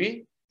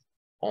l'appui,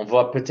 on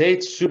va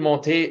peut-être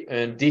surmonter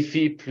un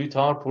défi plus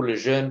tard pour le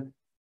jeune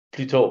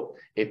plus tôt.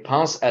 Et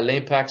pense à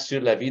l'impact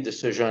sur la vie de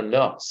ce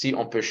jeune-là. Si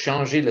on peut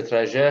changer le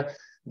trajet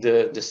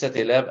de cet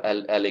élève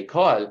à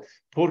l'école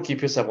pour qu'il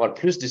puisse avoir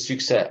plus de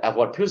succès,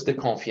 avoir plus de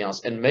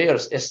confiance, une meilleure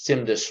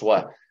estime de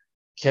soi.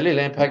 Quel est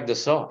l'impact de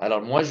ça?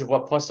 Alors, moi, je ne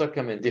vois pas ça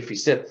comme un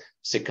déficit.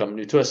 C'est comme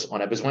nous tous. On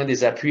a besoin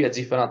des appuis à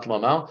différents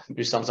moments.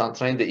 Nous sommes en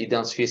train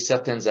d'identifier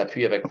certains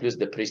appuis avec plus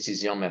de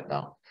précision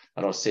maintenant.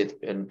 Alors,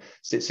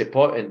 c'est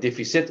pas un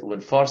déficit ou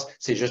une force,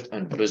 c'est juste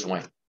un besoin.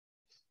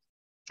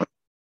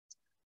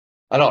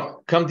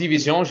 Alors, comme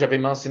division, j'avais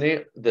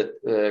mentionné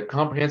le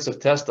Comprehensive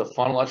Test of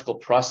Phonological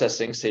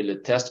Processing, c'est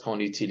le test qu'on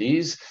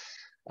utilise.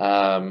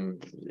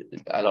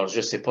 Alors, je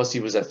ne sais pas si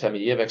vous êtes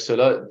familier avec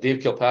cela. Dave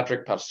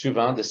Kilpatrick parle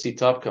souvent de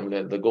CTOP comme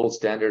le gold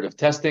standard of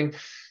testing.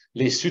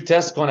 Les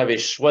sous-tests qu'on avait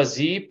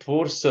choisis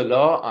pour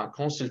cela en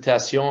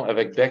consultation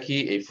avec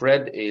Becky et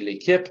Fred et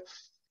l'équipe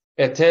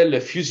étaient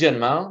le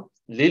fusionnement,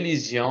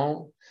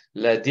 l'élision,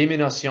 la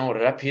diminution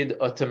rapide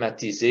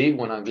automatisée,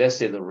 ou en anglais,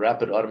 c'est le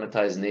Rapid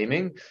Automatized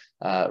Naming,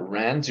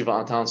 RAN, tu vas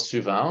entendre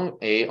souvent.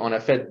 Et on a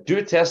fait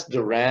 2 tests de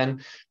RAN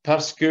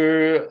parce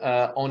que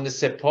on ne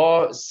sait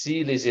pas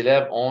si les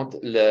élèves ont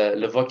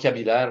le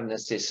vocabulaire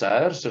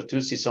nécessaire,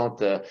 surtout s'ils sont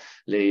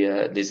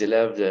les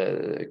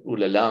élèves où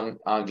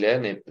l'anglais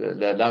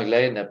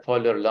n'est pas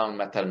leur langue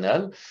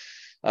maternelle.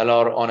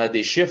 Alors, on a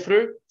des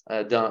chiffres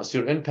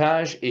sur une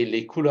page et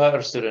les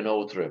couleurs sur une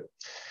autre.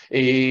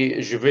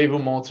 Et je vais vous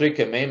montrer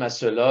que même à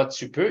cela,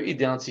 tu peux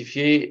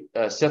identifier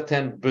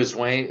certains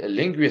besoins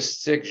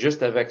linguistiques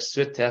juste avec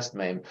ce test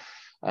même.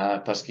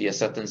 parce qu'il y a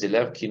certains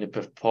élèves qui ne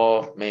peuvent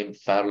pas même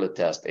faire le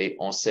test. Et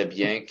on sait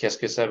bien qu'est-ce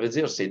que ça veut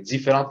dire. C'est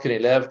différent qu'un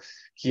élève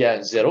qui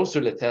a 0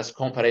 sur le test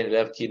comparé à un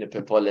élève qui ne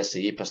peut pas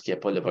l'essayer parce qu'il n'y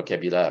a pas le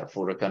vocabulaire. Il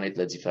faut reconnaître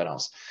la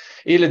différence.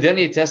 Et le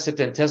dernier test, c'est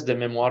un test de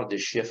mémoire de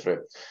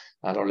chiffres.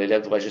 Alors,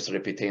 l'élève doit juste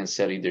répéter une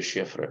série de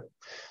chiffres.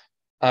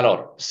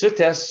 Alors, ce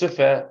test se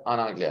fait en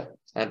anglais.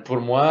 Et pour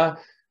moi,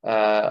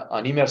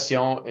 en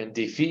immersion, un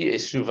défi est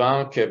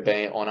souvent que,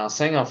 on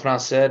enseigne en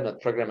français, notre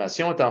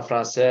programmation est en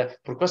français.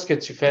 Pourquoi est-ce que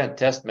tu fais un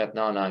test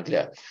maintenant en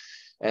anglais?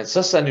 Et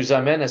ça nous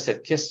amène à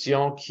cette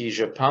question qui,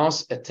 je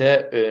pense,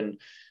 était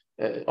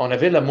on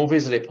avait la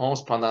mauvaise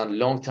réponse pendant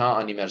longtemps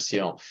en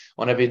immersion.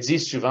 On avait dit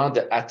souvent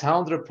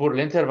d'attendre pour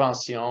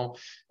l'intervention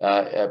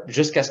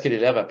jusqu'à ce que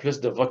l'élève ait plus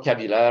de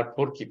vocabulaire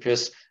pour qu'il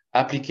puisse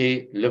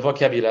appliquer le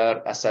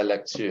vocabulaire à sa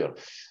lecture.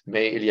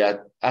 Mais il y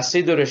a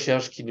assez de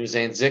recherches qui nous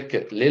indiquent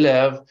que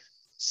l'élève,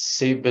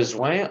 ses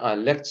besoins en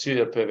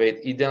lecture peuvent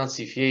être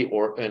identifiés,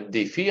 ou un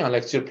défi en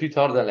lecture plus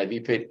tard dans la vie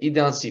peut être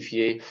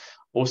identifié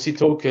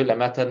aussitôt que la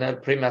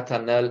maternelle,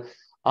 prématernelle,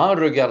 en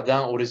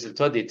regardant aux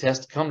résultats des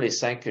tests comme les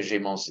 5 que j'ai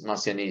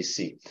mentionnés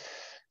ici.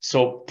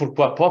 So,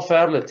 pourquoi pas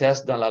faire le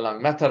test dans la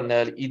langue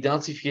maternelle,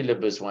 identifier le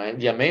besoin.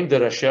 Il y a même des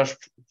recherches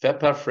faites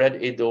par Fred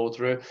et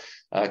d'autres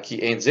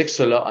qui indiquent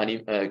cela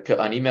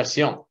en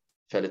immersion.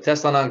 Fait le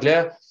test en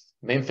anglais,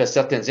 même fait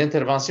certaines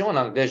interventions en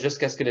anglais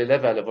jusqu'à ce que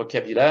l'élève ait le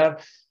vocabulaire.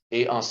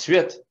 Et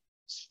ensuite,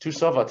 tout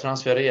ça va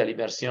transférer à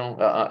l'immersion,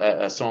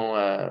 à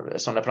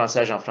son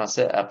apprentissage en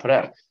français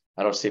après.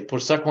 Alors, c'est pour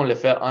ça qu'on le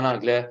fait en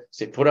anglais.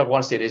 C'est pour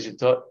avoir ces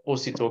résultats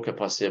aussitôt que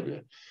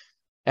possible.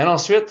 Et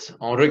ensuite,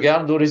 on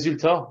regarde nos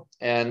résultats.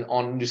 Et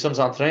nous sommes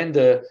en train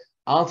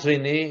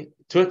d'entraîner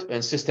tout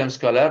un système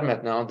scolaire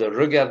maintenant, de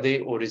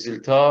regarder aux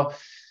résultats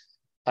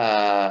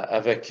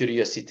avec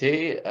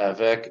curiosité,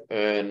 avec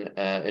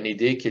une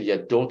idée qu'il y a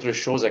d'autres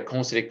choses à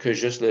considérer que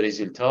juste le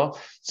résultat.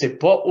 C'est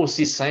pas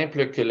aussi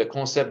simple que le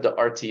concept de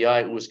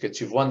RTI où est-ce que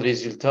tu vois un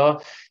résultat,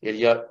 il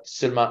y a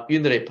seulement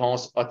une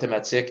réponse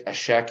automatique à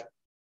chaque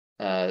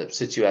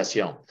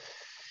situation.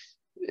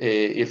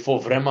 Et il faut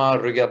vraiment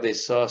regarder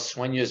ça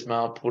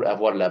soigneusement pour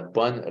avoir la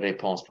bonne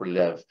réponse pour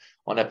l'élève.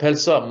 On appelle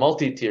ça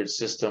multi-tiered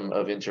system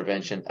of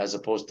intervention as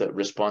opposed to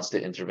response to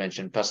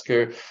intervention parce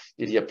que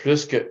il y a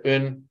plus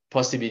qu'une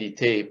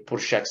possibilité pour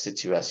chaque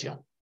situation.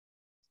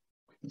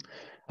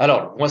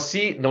 Alors,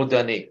 voici nos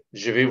données.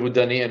 Je vais vous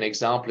donner un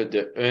exemple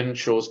d'une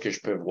chose que je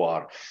peux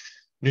voir.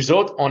 Nous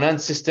autres, on a un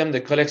système de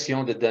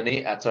collection de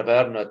données à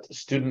travers notre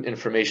Student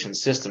Information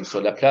System,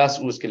 sur la place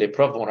où est-ce que les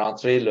profs vont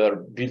rentrer leurs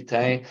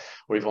bulletins,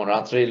 où ils vont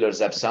rentrer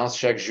leurs absences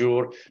chaque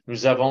jour.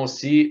 Nous avons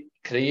aussi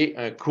créé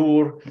un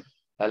cours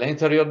à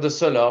l'intérieur de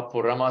cela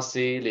pour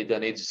ramasser les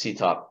données du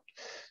CITOP.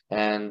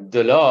 Et de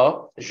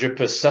là, je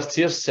peux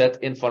sortir cette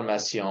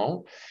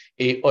information.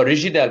 Et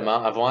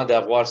originalement, avant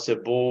d'avoir ce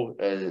beau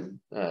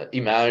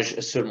image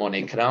sur mon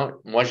écran,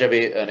 moi,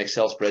 j'avais un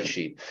Excel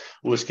spreadsheet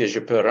où est-ce que je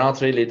peux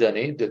rentrer les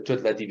données de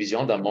toute la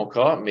division dans mon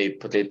cas, mais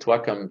peut-être toi,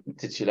 comme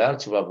titulaire,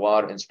 tu vas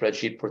avoir un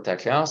spreadsheet pour ta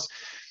classe,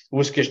 où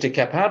est-ce que j'étais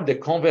capable de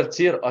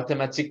convertir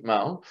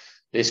automatiquement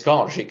les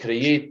scores. J'ai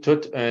créé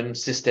tout un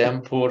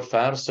système pour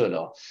faire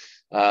cela.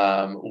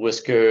 Où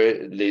est-ce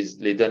que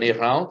les données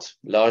rentrent,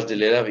 l'âge de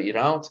l'élève, il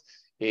rentre,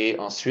 et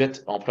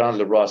ensuite, on prend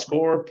le raw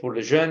score pour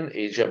le jeune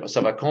et ça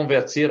va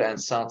convertir en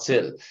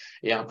centile.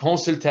 Et en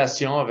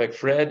consultation avec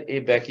Fred et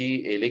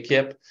Becky et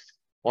l'équipe,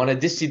 on a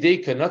décidé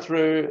que notre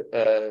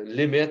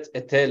limite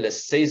était le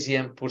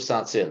 16e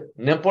pourcentile.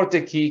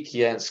 N'importe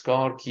qui a un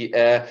score qui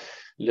est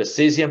le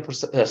 16e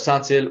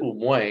pourcentile ou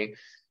moins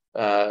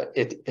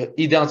est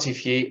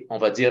identifié, on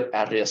va dire,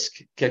 à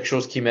risque, quelque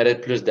chose qui mérite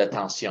plus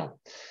d'attention.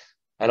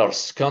 Alors,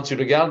 quand tu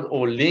regardes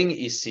aux lignes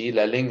ici,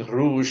 la ligne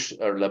rouge,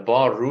 la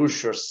barre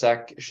rouge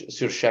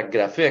sur chaque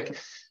graphique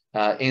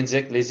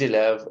indique les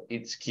élèves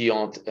qui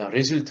ont un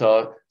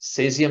résultat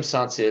 16e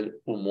centile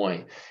ou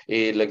moins.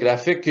 Et le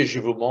graphique que je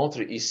vous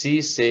montre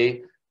ici,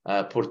 c'est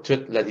pour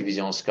toute la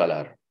division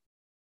scolaire.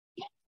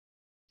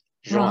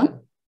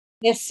 Joanne.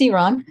 Merci,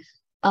 Ron.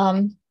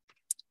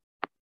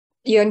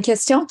 Il y a une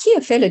question. Qui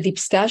a fait le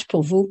dépistage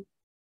pour vous?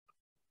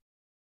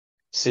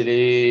 C'est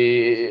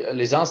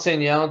les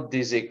enseignants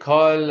des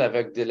écoles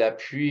avec de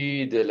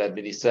l'appui de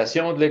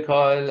l'administration de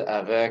l'école,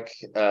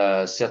 avec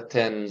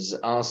certains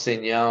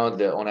enseignants.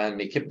 On a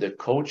une équipe de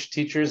coach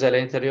teachers à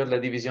l'intérieur de la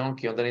division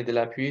qui ont donné de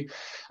l'appui.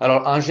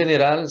 Alors, en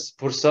général,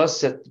 pour ça,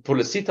 pour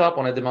le CITOP,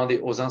 on a demandé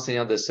aux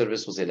enseignants de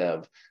service aux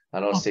élèves.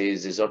 Alors, c'est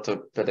des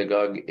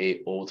orthopédagogues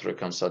et autres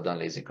comme ça dans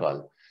les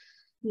écoles.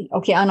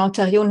 OK. En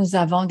Ontario, nous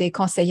avons des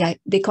conseillers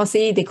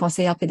et des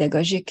conseillères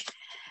pédagogiques.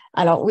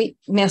 Alors oui,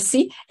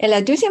 merci. Et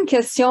la deuxième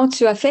question,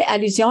 tu as fait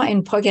allusion à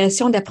une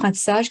progression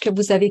d'apprentissage que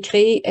vous avez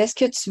créée. Est-ce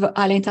que tu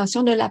as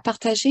l'intention de la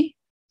partager?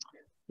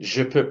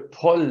 Je peux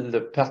pas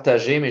le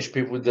partager, mais je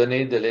peux vous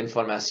donner de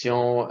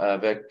l'information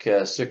avec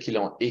ceux qui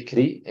l'ont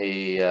écrit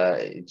et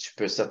tu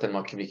peux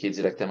certainement communiquer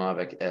directement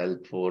avec elle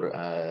pour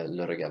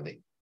le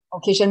regarder.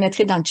 OK, je le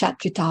mettrai dans le chat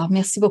plus tard.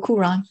 Merci beaucoup,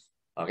 Ron.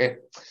 OK.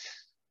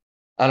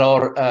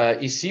 Alors,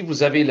 ici,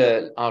 vous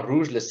avez en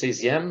rouge le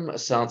 16e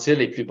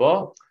centile est plus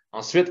bas.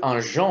 Ensuite, en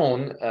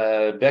jaune,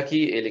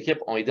 Becky et l'équipe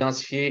ont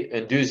identifié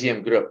un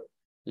deuxième groupe,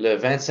 le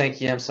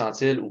 25e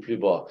centile ou plus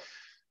bas.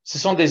 Ce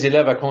sont des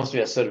élèves à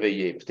continuer à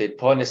surveiller. Peut-être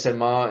pas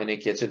nécessairement une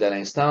inquiétude à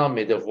l'instant,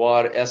 mais de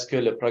voir est-ce que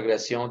la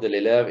progression de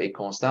l'élève est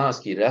constante,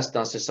 est-ce qu'il reste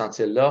dans ce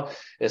centile-là,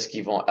 est-ce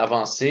qu'ils vont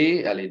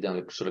avancer, aller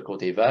sur le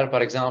côté vert,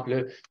 par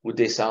exemple, ou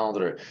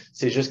descendre.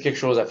 C'est juste quelque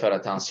chose à faire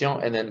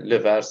attention. Et le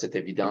vert, c'est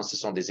évident, ce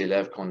sont des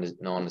élèves qu'on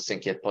ne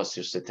s'inquiète pas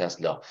sur ce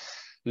test-là.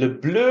 Le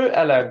bleu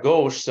à la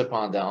gauche,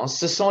 cependant,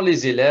 ce sont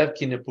les élèves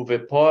qui ne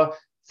pouvaient pas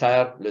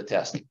faire le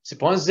test. C'est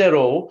pas un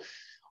 0.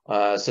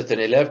 C'est un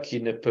élève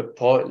qui ne peut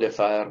pas le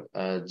faire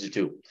du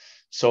tout.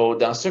 So,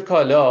 dans ce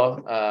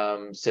cas-là,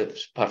 c'est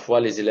parfois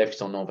les élèves qui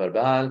sont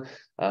non-verbales,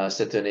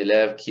 c'est un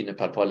élève qui ne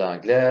parle pas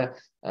l'anglais,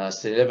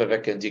 c'est un élève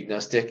avec un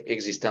diagnostic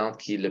existant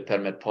qui ne le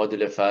permet pas de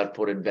le faire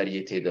pour une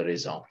variété de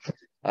raisons.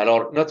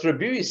 Alors, notre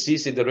but ici,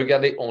 c'est de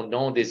regarder au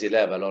nom des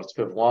élèves. Alors, tu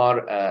peux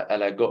voir à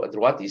la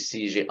droite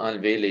ici, j'ai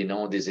enlevé les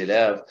noms des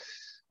élèves.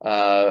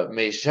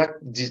 Mais chaque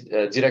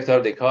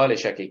directeur d'école et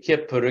chaque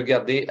équipe peut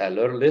regarder à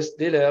leur liste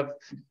d'élèves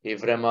et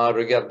vraiment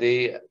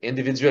regarder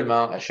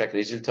individuellement à chaque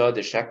résultat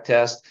de chaque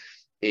test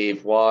et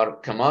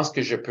voir comment est-ce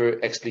que je peux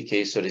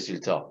expliquer ce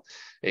résultat.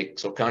 Et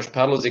quand je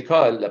parle aux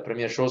écoles, la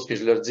première chose que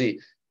je leur dis,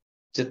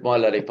 dites-moi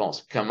la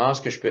réponse. Comment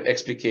est-ce que je peux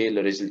expliquer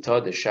le résultat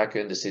de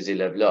chacun de ces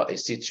élèves-là? Et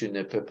si tu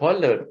ne peux pas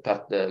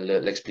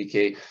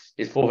l'expliquer,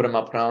 il faut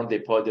vraiment prendre des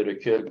pas de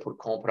recul pour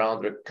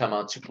comprendre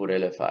comment tu pourrais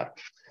le faire.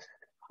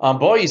 En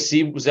bas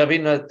ici, nous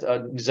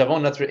avons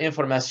notre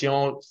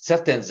information,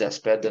 certains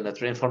aspects de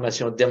notre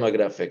information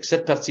démographique.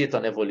 Cette partie est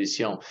en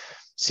évolution.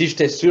 Si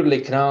j'étais sur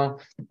l'écran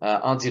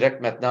en direct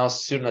maintenant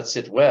sur notre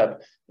site web,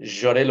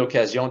 j'aurai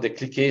l'occasion de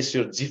cliquer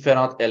sur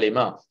différents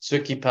éléments. Ceux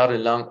qui parlent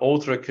une langue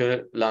autre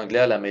que l'anglais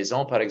à la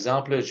maison, par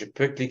exemple, je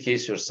peux cliquer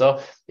sur ça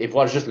et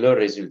voir juste leurs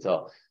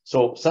résultats.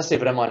 So, ça, c'est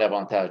vraiment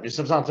l'avantage. Nous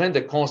sommes en train de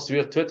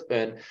construire toute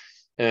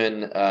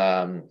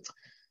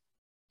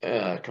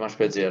comment je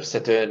peux dire,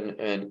 c'est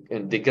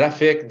des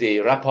graphiques,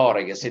 des rapports.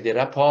 C'est des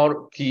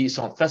rapports qui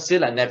sont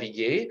faciles à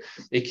naviguer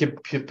et qui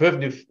peuvent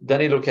nous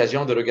donner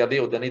l'occasion de regarder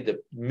aux données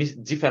de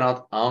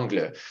différents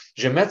angles.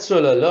 Je vais mettre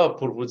cela là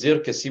pour vous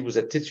dire que si vous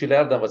êtes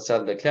titulaire dans votre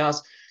salle de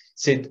classe,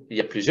 il y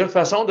a plusieurs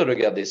façons de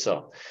regarder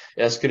ça.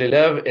 Est-ce que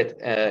l'élève est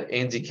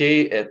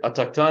indiqué est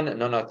autochtone,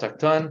 non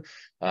autochtone,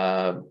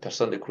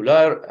 personne de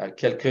couleur,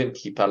 quelqu'un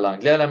qui parle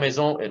anglais à la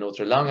maison, une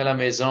autre langue à la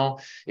maison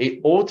et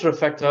autres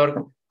facteurs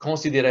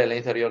considérés à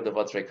l'intérieur de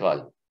votre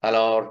école.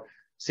 Alors,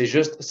 c'est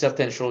juste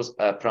certaines choses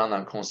à prendre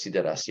en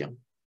considération.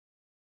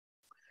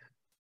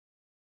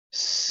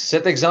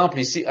 Cet exemple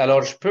ici,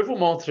 alors je peux vous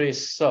montrer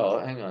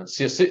ça.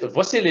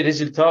 Voici les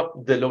résultats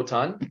de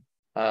l'automne.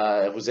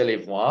 Vous allez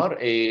voir.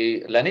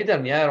 Et l'année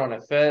dernière, on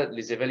a fait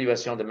les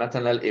évaluations de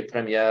maternelle et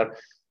première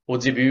au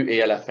début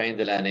et à la fin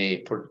de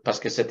l'année parce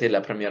que c'était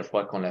la première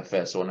fois qu'on l'a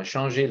fait. So, on a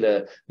changé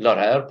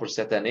l'horaire pour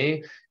cette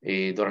année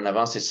et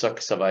dorénavant, c'est ça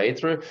que ça va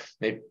être.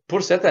 Mais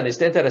pour cette année,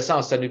 c'est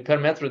intéressant. Ça nous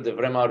permettra de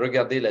vraiment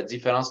regarder la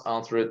différence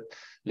entre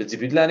le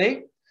début de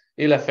l'année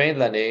et la fin de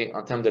l'année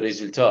en termes de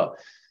résultats.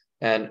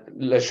 Et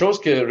la chose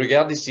que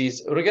regarde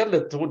ici, regarde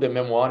le taux de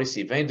mémoire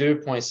ici,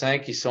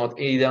 22,5 qui sont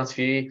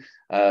identifiés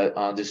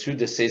en dessous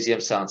de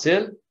 16e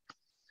centile.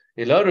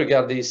 Et là,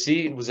 regardez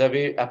ici, vous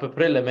avez à peu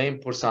près le même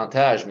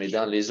pourcentage, mais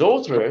dans les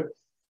autres,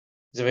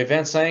 vous avez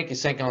 25 et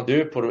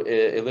 52 pour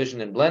Elision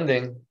and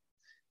Blending.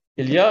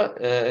 Il y a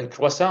une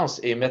croissance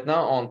et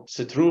maintenant, on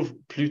se trouve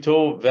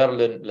plutôt vers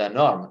la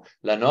norme.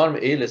 La norme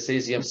est le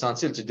 16e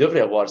centile. Tu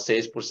devrais avoir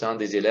 16%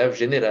 des élèves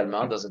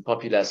généralement dans une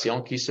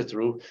population qui se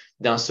trouve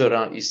dans ce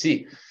rang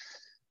ici.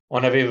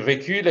 On avait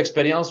vécu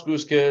l'expérience où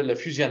le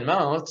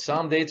fusionnement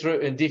semble être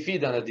un défi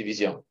dans la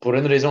division. Pour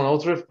une raison ou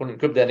autre, pour une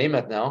couple d'années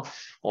maintenant,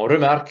 on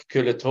remarque que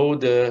le taux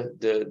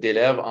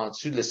d'élèves en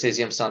dessous de le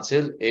 16e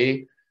centile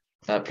est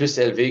plus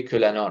élevé que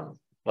la norme.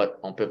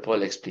 On ne peut pas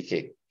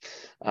l'expliquer.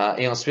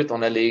 Et ensuite,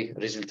 on a les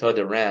résultats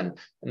de RAND.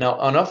 Now,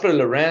 on offre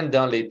le RAND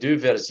dans les deux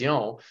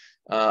versions.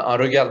 En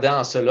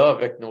regardant cela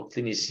avec nos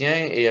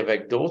cliniciens et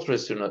avec d'autres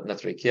sur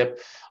notre équipe,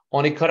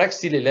 on est correct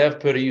si l'élève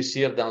peut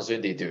réussir dans un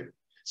des deux.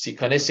 S'il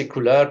connaît ses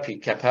couleurs puis est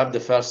capable de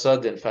faire ça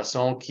d'une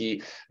façon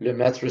qui le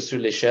mettre sur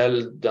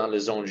l'échelle dans la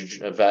zone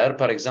vert,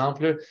 par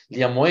exemple, il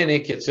y a moins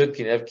d'inquiétude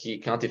qu'un élève qui,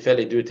 quand il fait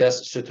les deux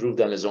tests, se trouve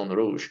dans la zone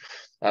rouge.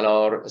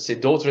 Alors, c'est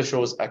d'autres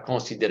choses à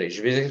considérer.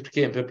 Je vais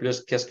expliquer un peu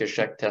plus qu'est-ce que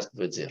chaque test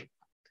veut dire.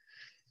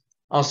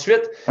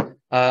 Ensuite,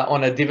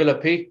 on a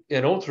développé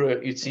un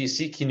autre outil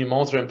ici qui nous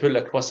montre un peu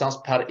la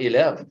croissance par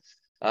élève.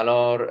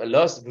 Alors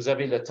là, vous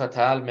avez le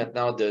total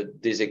maintenant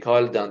des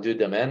écoles dans deux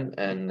domaines.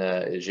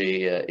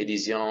 J'ai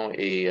édition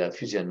et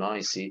fusionnement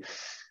ici.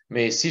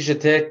 Mais si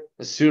j'étais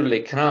sur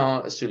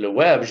l'écran, sur le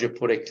web, je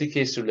pourrais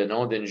cliquer sur le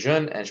nom d'un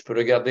jeune et je peux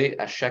regarder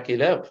à chaque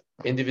élève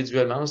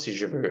individuellement si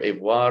je veux et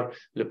voir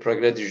le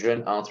progrès du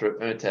jeune entre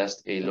un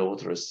test et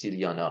l'autre s'il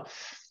y en a.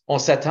 On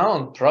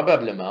s'attend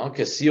probablement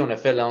que si on a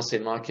fait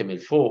l'enseignement comme il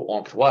faut,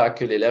 on croit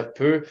que l'élève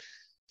peut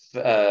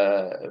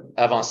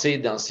avancer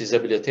dans ses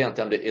habiletés en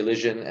termes de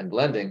elision and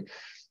blending.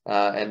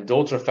 Et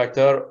d'autres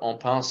facteurs, on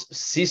pense,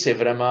 si c'est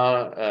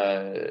vraiment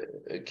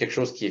quelque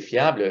chose qui est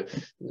fiable,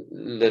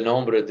 le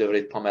nombre devrait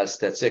être pas mal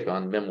statique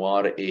en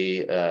mémoire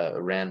et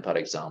RAN, par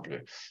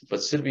exemple. Mais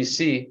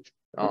celui-ci,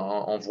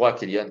 on voit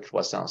qu'il y a une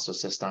croissance,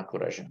 ça c'est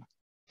encourageant.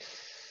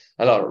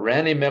 Alors,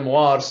 RAN et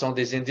mémoire sont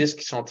des indices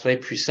qui sont très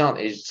puissants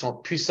et ils sont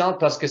puissants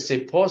parce que c'est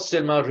pas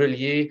seulement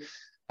relié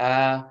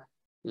à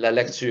la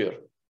lecture.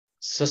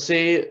 Ça,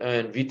 c'est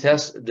une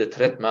vitesse de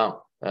traitement,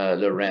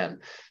 le RAN.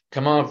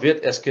 Comment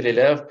vite est-ce que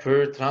l'élève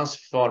peut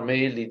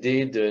transformer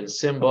l'idée d'un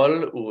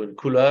symbole ou une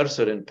couleur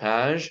sur une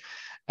page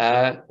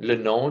à le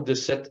nom de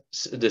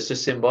ce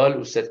symbole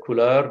ou cette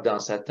couleur dans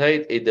sa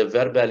tête et de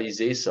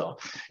verbaliser ça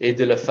et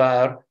de le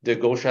faire de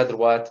gauche à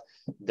droite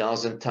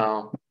dans un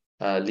temps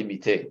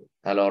limité.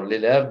 Alors,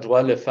 l'élève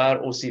doit le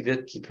faire aussi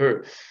vite qu'il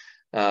peut.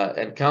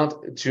 Et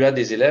quand tu as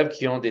des élèves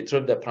qui ont des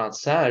troubles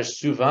d'apprentissage,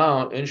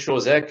 souvent, une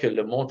chose est que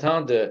le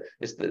montant de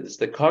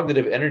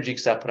cognitive energy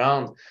que ça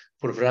prend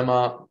pour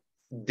vraiment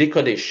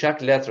décoder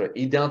chaque lettre,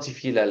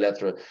 identifier la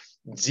lettre,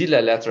 dire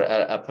la lettre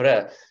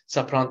après,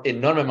 ça prend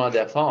énormément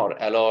d'efforts.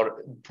 Alors,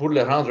 pour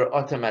le rendre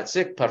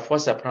automatique, parfois,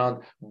 ça prend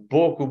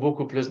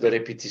beaucoup plus de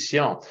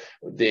répétitions.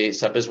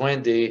 Ça a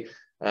besoin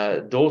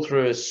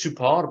d'autres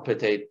supports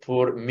peut-être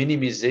pour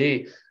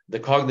minimiser le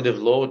cognitive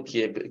load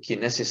qui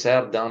est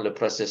nécessaire dans le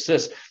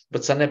processus.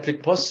 Mais ça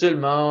n'applique pas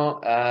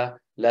seulement à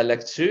la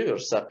lecture,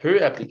 ça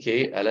peut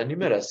appliquer à la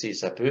numératie,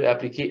 ça peut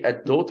appliquer à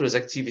d'autres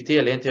activités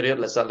à l'intérieur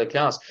de la salle de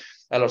classe.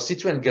 Alors, si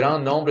tu as un grand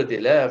nombre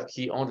d'élèves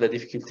qui ont de la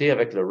difficulté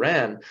avec le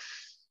RAN,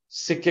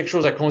 c'est quelque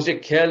chose à considérer.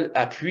 Quel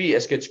appui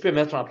est-ce que tu peux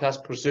mettre en place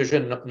pour ce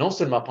jeune, non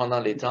seulement pendant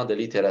les temps de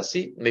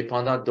littératie, mais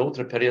pendant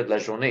d'autres périodes de la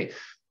journée?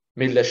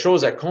 Mais la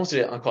chose à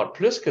considérer encore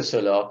plus que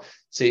cela,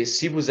 c'est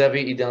si vous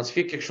avez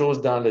identifié quelque chose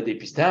dans le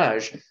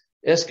dépistage,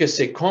 est-ce que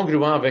c'est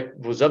congruent avec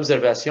vos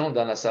observations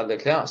dans la salle de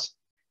classe?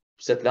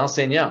 Vous êtes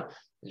l'enseignant.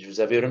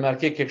 Vous avez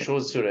remarqué quelque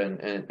chose sur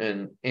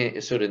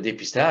un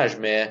dépistage,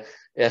 mais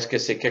est-ce que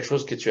c'est quelque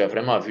chose que tu as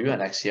vraiment vu en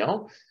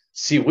action?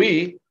 Si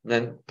oui,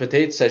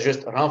 peut-être ça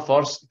juste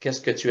renforce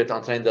qu'est-ce que tu es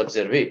en train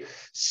d'observer.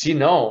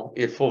 Sinon,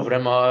 il faut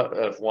vraiment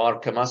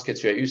voir comment est-ce que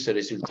tu as eu ce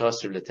résultat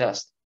sur le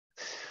test.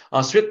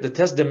 Ensuite, le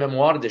test de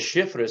mémoire de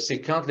chiffres, c'est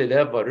quand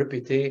l'élève va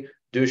répéter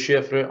 2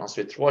 chiffres,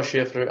 ensuite 3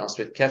 chiffres,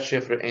 ensuite 4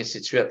 chiffres,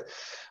 ainsi de suite.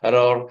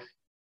 Alors,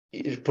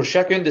 pour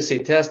chacun de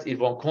ces tests, ils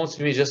vont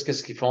continuer jusqu'à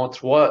ce qu'ils font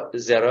 3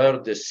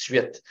 erreurs de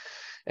suite.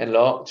 Et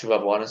là, tu vas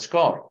voir un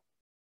score.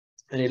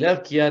 Un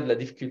élève qui a de la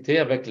difficulté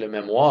avec la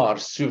mémoire,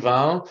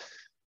 souvent,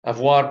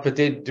 avoir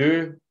peut-être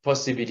 2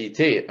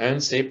 possibilités. Un,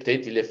 c'est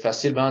peut-être il est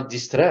facilement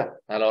distrait.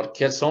 Alors,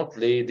 quels sont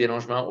les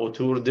dérangements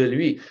autour de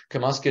lui?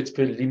 Comment est-ce que tu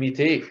peux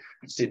limiter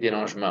ces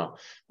dérangements?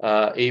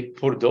 Et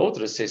pour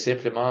d'autres, c'est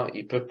simplement,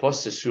 il ne peut pas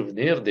se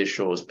souvenir des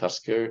choses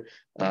parce que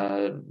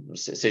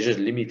c'est juste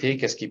limité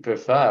qu'est-ce qu'il peut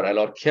faire.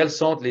 Alors, quels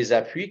sont les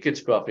appuis que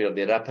tu peux offrir?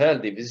 Des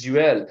rappels, des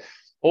visuels,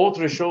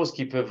 autre chose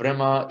qui peut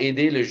vraiment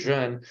aider le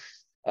jeune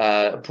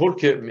pour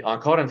que,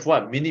 encore une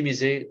fois,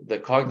 minimiser le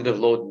cognitive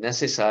load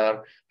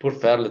nécessaire pour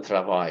faire le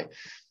travail.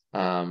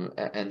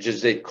 Et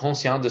juste être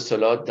conscient de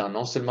cela dans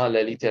non seulement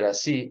la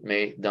littératie,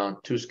 mais dans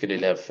tout ce que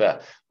l'élève fait.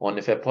 On ne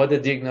fait pas de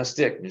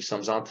diagnostic. Nous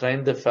sommes en train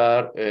de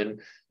faire un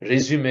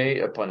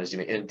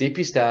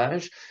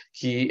dépistage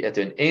qui est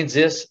un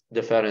indice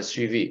de faire un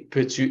suivi.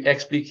 Peux-tu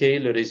expliquer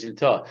le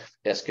résultat?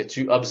 Est-ce que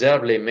tu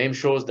observes les mêmes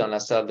choses dans la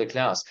salle de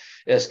classe?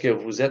 Est-ce que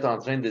vous êtes en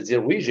train de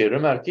dire, oui, j'ai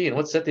remarqué,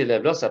 cet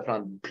élève-là, ça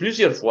prend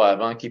plusieurs fois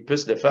avant qu'il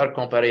puisse le faire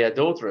comparé à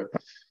d'autres.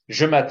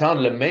 Je m'attends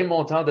le même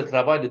montant de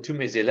travail de tous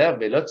mes élèves,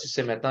 mais là, tu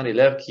sais maintenant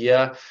l'élève qui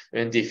a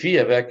un défi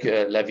avec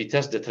la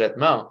vitesse de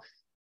traitement.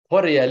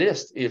 Pas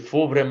réaliste. Il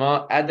faut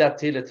vraiment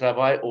adapter le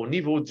travail au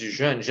niveau du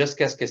jeune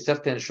jusqu'à ce que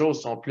certaines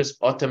choses sont plus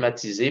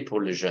automatisées pour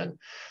le jeune.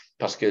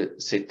 Parce que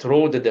c'est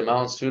trop de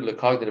demandes sur le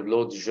cognitive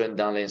load du jeune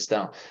dans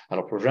l'instant.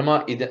 Alors, pour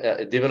vraiment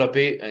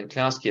développer une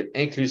classe qui est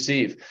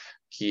inclusive,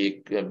 qui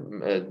est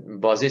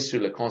basée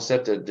sur le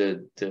concept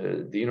de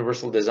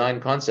Universal Design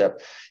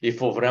Concept, il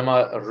faut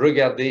vraiment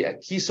regarder à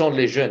qui sont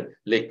les jeunes,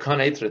 les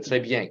connaître très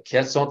bien,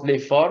 quelles sont les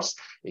forces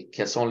et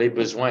quels sont les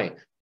besoins.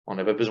 On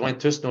avait besoin de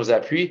tous nos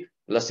appuis.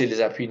 Là, c'est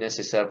les appuis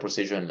nécessaires pour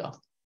ces jeunes-là.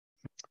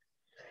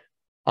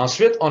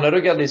 Ensuite, on a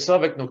regardé ça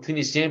avec nos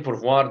cliniciens pour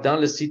voir dans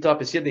le site-up,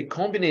 est-ce qu'il y a des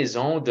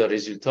combinaisons de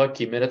résultats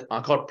qui méritent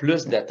encore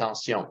plus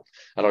d'attention.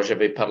 Alors,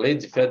 j'avais parlé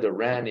du fait de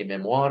RAN et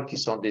mémoire qui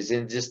sont des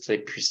indices très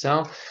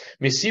puissants.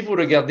 Mais si vous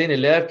regardez un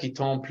élève qui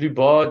tombe plus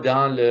bas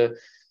dans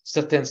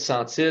certaines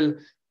centiles,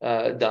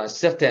 dans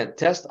certains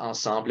tests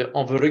ensemble,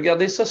 on veut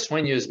regarder ça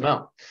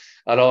soigneusement.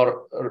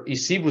 Alors,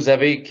 ici, vous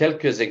avez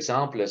quelques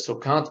exemples.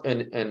 Quand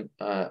un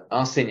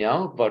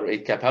enseignant va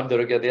être capable de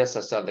regarder à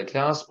sa salle de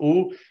classe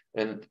ou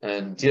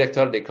un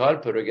directeur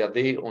d'école peut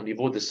regarder au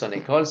niveau de son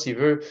école s'il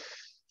veut,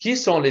 qui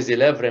sont les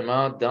élèves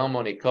vraiment dans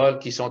mon école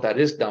qui sont à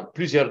risque dans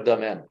plusieurs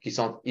domaines, qui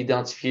sont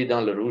identifiés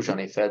dans le rouge, en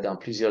effet, dans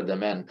plusieurs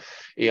domaines.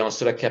 Et on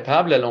sera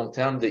capable à long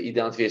terme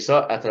d'identifier ça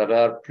à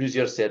travers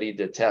plusieurs séries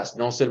de tests,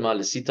 non seulement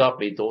le site-up,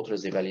 mais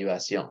d'autres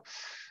évaluations.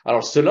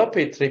 Alors, cela peut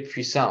être très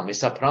puissant, mais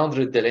ça prend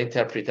de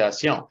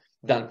l'interprétation.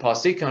 dans le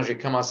passé, quand j'ai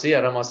commencé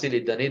à ramasser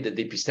les données de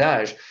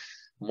dépistage,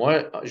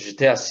 moi,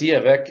 j'étais assis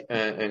avec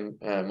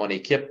mon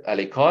équipe à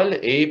l'école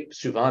et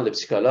souvent le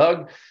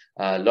psychologue,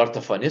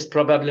 l'orthophoniste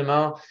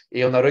probablement,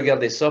 et on a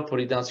regardé ça pour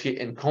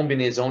identifier une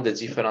combinaison de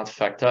différents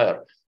facteurs.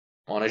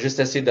 On a juste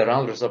essayé de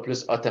rendre ça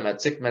plus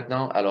automatique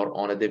maintenant, alors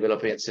on a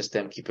développé un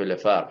système qui peut le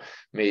faire.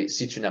 Mais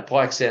si tu n'as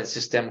pas accès à un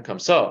système comme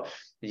ça,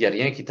 il n'y a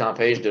rien qui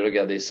t'empêche de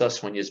regarder ça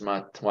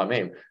soigneusement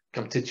toi-même.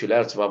 Comme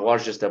titulaire, tu vas voir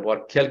juste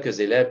d'avoir quelques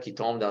élèves qui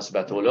tombent dans ce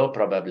bateau-là,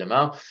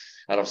 probablement.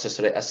 Alors, ce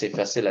serait assez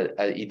facile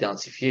à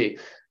identifier.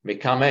 Mais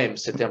quand même,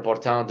 c'est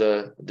important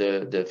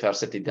de faire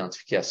cette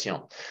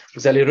identification.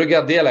 Vous allez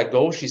regarder à la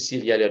gauche ici,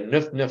 il y a le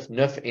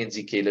 999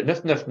 indiqué. Le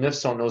 999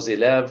 sont nos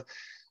élèves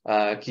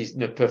qui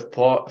ne peuvent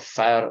pas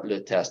faire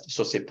le test.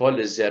 Ça, c'est pas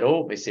le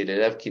 0, mais c'est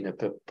l'élève qui ne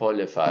peut pas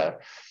le faire.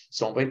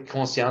 So, on va être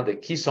conscient de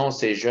qui sont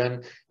ces jeunes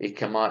et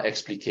comment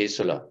expliquer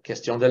cela.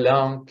 Question de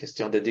langue,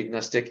 question de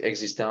diagnostic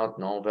existante,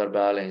 non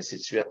verbal, et ainsi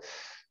de suite.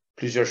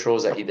 Plusieurs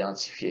choses à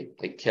identifier.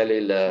 Et quel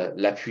est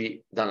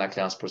l'appui dans la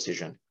classe pour ces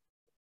jeunes?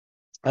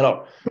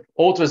 Alors,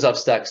 autres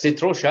obstacles. C'est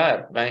trop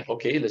cher. Ben,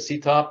 OK, le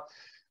CTOP,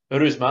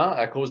 heureusement,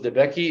 à cause de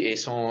Becky et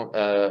son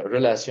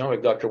relation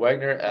avec Dr.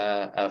 Wagner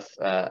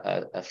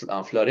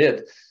en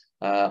Floride,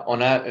 on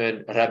a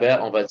un rabais,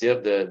 on va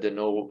dire, de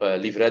nos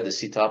livrets de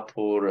CTOP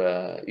pour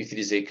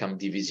utiliser comme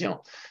division.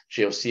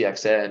 J'ai aussi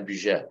accès à un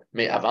budget.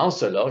 Mais avant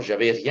cela,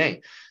 j'avais rien.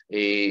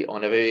 Et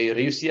on avait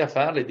réussi à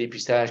faire le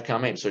dépistage quand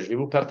même. So, je vais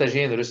vous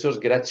partager une ressource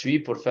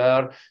gratuite pour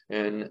faire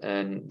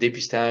un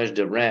dépistage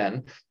de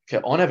RAN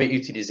qu'on avait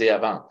utilisé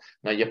avant.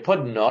 Non, il n'y a pas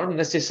de norme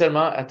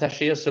nécessairement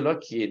attachée à cela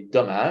qui est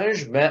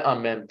dommage, mais en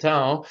même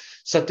temps,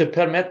 ça te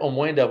permet au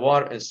moins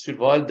d'avoir un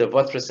survol de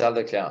votre salle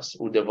de classe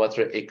ou de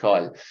votre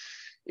école.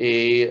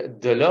 Et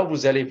de là,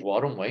 vous allez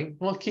voir au moins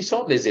qui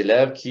sont les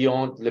élèves qui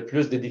ont le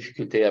plus de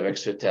difficultés avec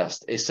ce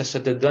test. Et ça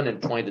te donne un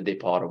point de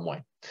départ au moins.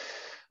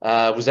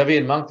 Vous avez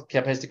un manque de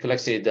capacité de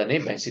collecter les données.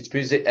 Ben, si tu peux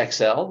utiliser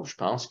Excel, je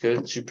pense que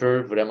tu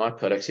peux vraiment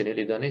collectionner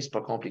les données. C'est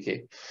pas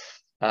compliqué.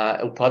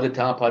 Ou pas de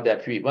temps, pas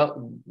d'appui. Well,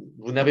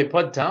 vous n'avez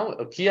pas de temps.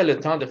 Qui a le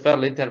temps de faire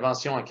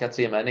l'intervention en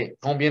 4e année?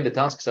 Combien de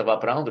temps est-ce que ça va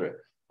prendre?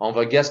 On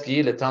va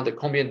gaspiller le temps de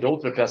combien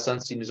d'autres personnes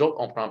si nous autres,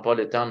 on ne prend pas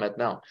le temps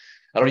maintenant?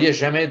 Alors, il n'y a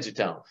jamais du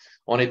temps.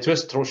 On est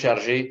tous trop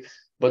chargés.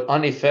 Mais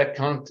en effet,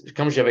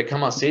 comme j'avais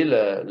commencé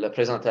la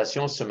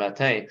présentation ce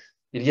matin,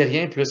 il n'y a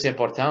rien de plus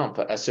important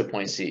à ce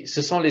point-ci.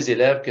 Ce sont les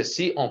élèves que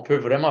si on peut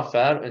vraiment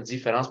faire une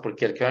différence pour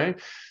quelqu'un,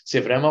 c'est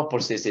vraiment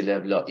pour ces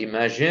élèves-là.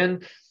 Imagine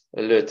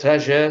le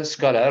trajet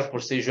scolaire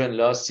pour ces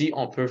jeunes-là, si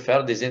on peut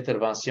faire des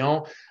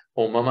interventions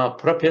au moment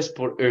propice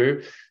pour eux,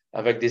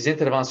 avec des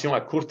interventions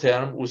à court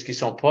terme ou ce qui ne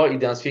sont pas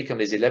identifiés comme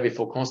les élèves, il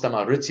faut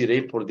constamment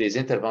retirer pour des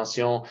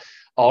interventions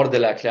hors de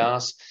la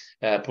classe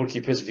pour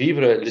qu'ils puissent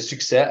vivre le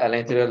succès à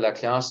l'intérieur de la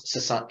classe,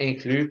 se sent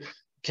inclus.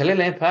 Quel est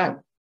l'impact?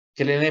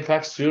 Quel est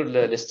l'impact sur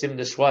l'estime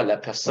de soi, la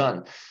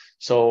personne?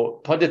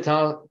 So, pas de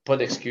temps, pas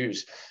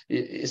d'excuses.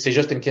 C'est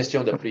juste une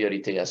question de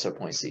priorité à ce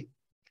point-ci.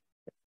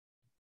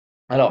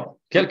 Alors,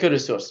 quelques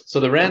ressources. So,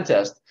 the RAN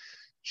test.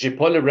 J'ai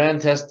pas le RAN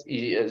test,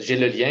 j'ai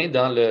le lien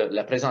dans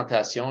la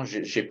présentation,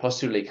 j'ai pas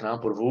sur l'écran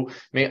pour vous,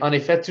 mais en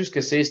effet, tout ce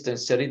que c'est une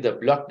série de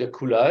blocs de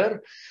couleurs.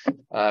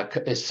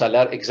 Ça a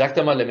l'air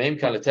exactement le même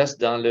quand le test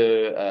dans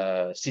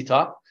le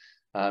CTOP,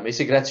 mais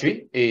c'est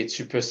gratuit et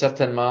tu peux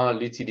certainement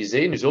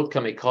l'utiliser. Nous autres,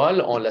 comme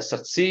école, on l'a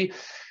sorti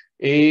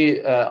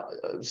et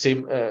c'est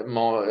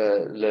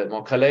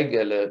mon collègue,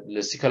 le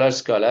psychologue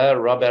scolaire,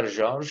 Robert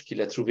Georges, qui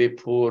l'a trouvé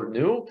pour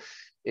nous.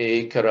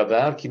 Et que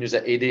Robert, qui nous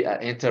a aidé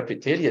à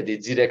interpréter, il y a des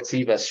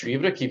directives à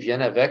suivre qui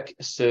viennent avec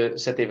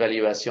cette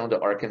évaluation de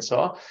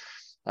Arkansas.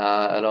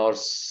 Alors,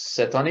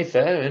 c'est en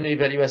effet une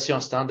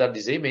évaluation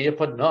standardisée, mais il n'y a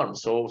pas de normes.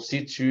 So,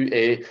 si tu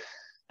es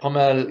pas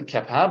mal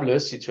capable,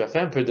 si tu as fait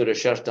un peu de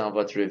recherche dans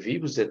votre vie,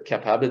 vous êtes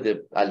capable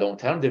de, à long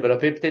terme,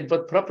 développer peut-être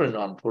votre propre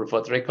norme pour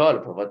votre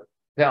école, pour votre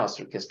classe.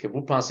 Qu'est-ce que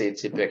vous pensez est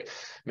typique?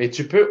 Mais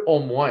tu peux au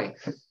moins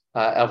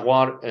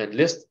avoir une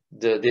liste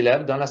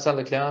d'élèves dans la salle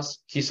de classe,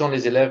 qui sont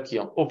les élèves qui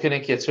n'ont aucune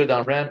inquiétude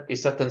en RAN et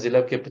certains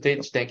élèves qui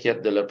peut-être tu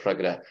t'inquiètes de leur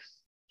progrès.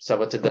 Ça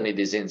va te donner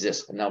des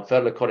indices. Maintenant,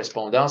 faire la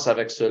correspondance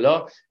avec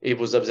cela et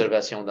vos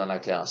observations dans la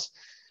classe.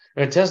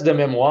 Un test de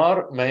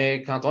mémoire,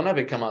 mais quand on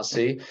avait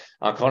commencé,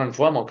 encore une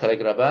fois, mon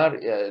collègue Robert,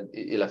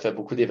 il a fait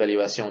beaucoup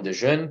d'évaluations de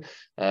jeunes.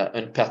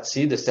 Une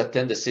partie de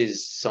certaines de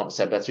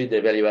sa batterie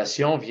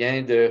d'évaluation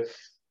vient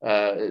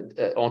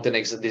ont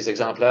des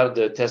exemplaires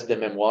de tests de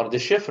mémoire de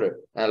chiffres.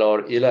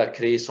 Alors, il a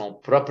créé sa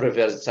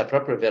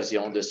propre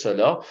version de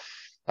cela.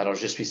 Alors,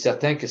 je suis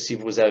certain que si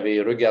vous avez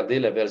regardé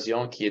la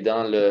version qui est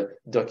dans le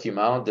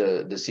document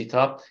de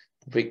CTOP,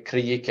 vous pouvez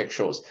créer quelque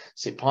chose.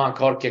 C'est pas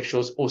encore quelque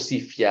chose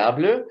aussi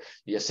fiable.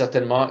 Il y a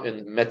certainement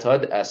une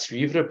méthode à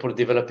suivre pour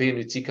développer un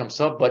outil comme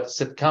ça, mais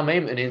c'est quand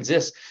même un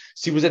indice.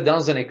 Si vous êtes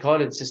dans une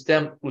école, un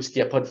système où il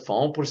n'y a pas de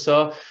fonds pour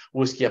ça,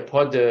 où il n'y a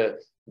pas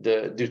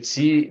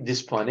d'outils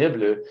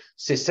disponibles,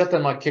 c'est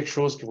certainement quelque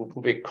chose que vous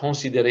pouvez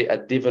considérer à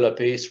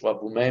développer, soit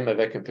vous-même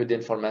avec un peu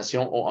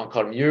d'information ou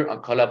encore mieux en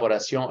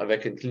collaboration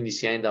avec un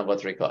clinicien dans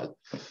votre école.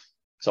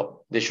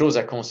 So, des choses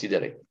à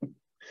considérer.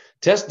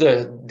 tests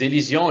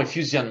d'élision et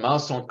fusionnement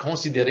sont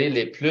considérés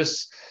les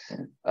plus,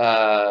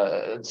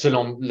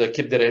 selon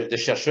l'équipe de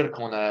chercheurs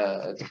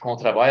qu'on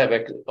travaille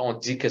avec, on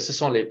dit que ce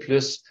sont les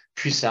plus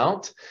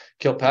puissantes.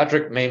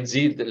 Kilpatrick même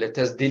dit que le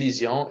test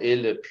d'élision est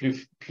le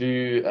plus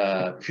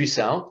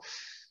puissant.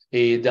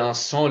 Et dans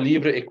son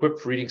livre Equipped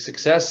for Reading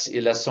Success,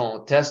 il a son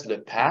test,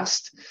 le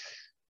PAST.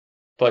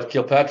 But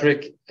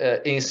Kilpatrick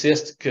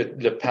insiste que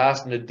le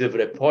PAST ne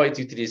devrait pas être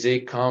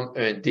utilisé comme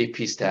un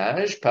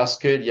dépistage parce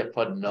qu'il n'y a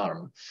pas de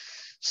normes.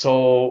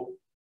 So,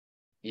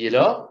 il est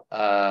là.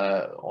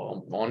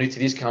 On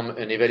utilise comme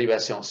une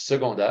évaluation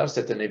secondaire.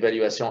 C'est une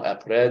évaluation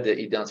après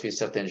d'identifier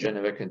certains jeunes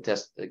avec un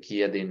test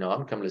qui a des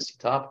normes, comme le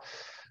CITOP.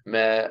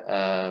 Mais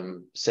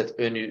c'est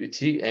un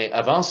outil. Et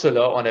avant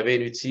cela, on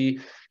avait un outil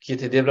qui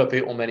était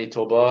développé au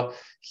Manitoba,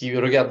 qui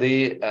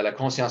regardait la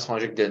conscience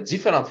phonologique de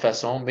différentes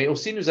façons, mais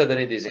aussi nous a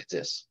donné des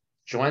indices.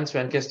 Joanne, tu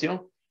as une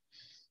question?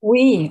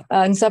 Oui,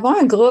 nous avons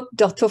un groupe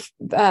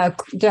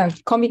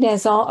de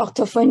combinaison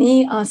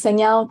orthophonie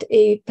enseignante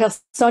et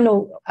personnes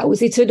aux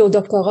études au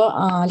doctorat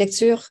en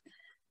lecture,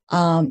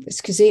 en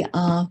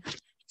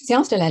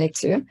sciences de la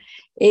lecture.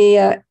 Et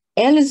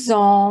elles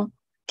ont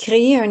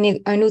créé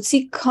un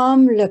outil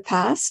comme le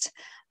PAST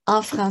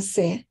en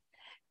français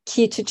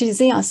qui est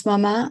utilisé en ce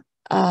moment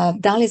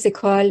dans les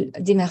écoles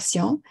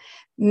d'immersion,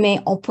 mais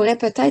on pourrait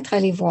peut-être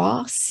aller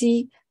voir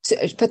si,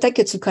 peut-être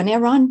que tu le connais,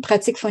 Ron,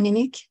 pratique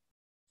phonémique?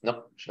 Non,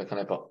 je ne la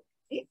connais pas.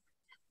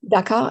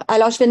 D'accord.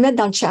 Alors, je vais le mettre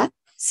dans le chat.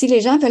 Si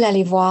les gens veulent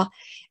aller voir,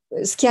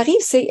 ce qui arrive,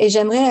 c'est, et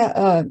j'aimerais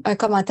un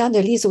commentaire de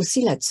Lise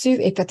aussi là-dessus,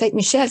 et peut-être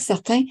Michel,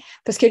 certains,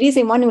 parce que Lise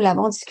et moi, nous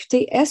l'avons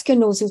discuté, est-ce que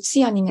nos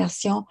outils en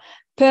immersion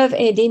peuvent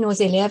aider nos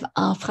élèves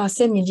en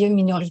français milieu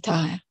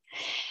minoritaire?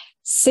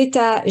 C'est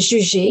à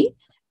juger.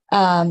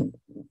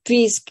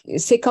 Puis,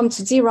 c'est comme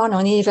tu dis, Ron,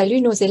 on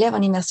évalue nos élèves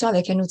en immersion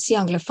avec un outil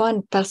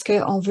anglophone parce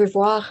qu'on veut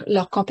voir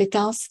leurs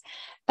compétences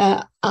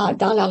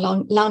dans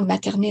leur langue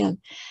maternelle.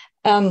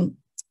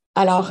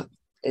 Alors,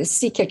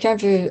 si quelqu'un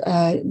veut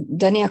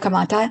donner un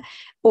commentaire.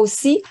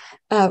 Aussi,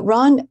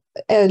 Ron,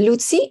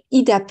 l'outil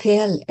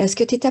IDAPEL, est-ce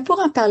que tu étais pour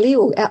en parler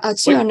ou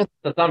as-tu oui, un...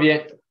 ça sent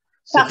bien.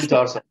 C'est plus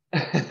tard, ça.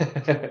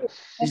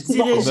 Je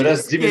dirais Il me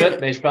reste 10 juste minutes,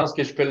 mais je pense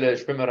que je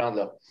peux me rendre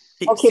là.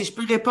 Okay. Si je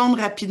peux répondre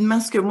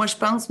rapidement, ce que moi je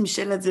pense,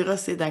 Michel Adira,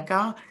 c'est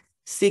d'accord,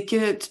 c'est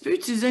que tu peux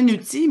utiliser un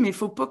outil, mais il ne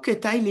faut pas que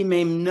tu ailles les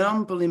mêmes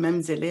normes pour les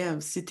mêmes élèves.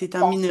 Si tu es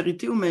en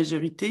minorité ou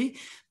majorité,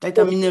 peut-être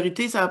en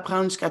minorité, ça va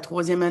prendre jusqu'à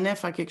 3e année à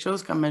faire quelque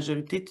chose, qu'en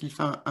majorité, tu le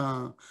fais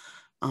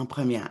en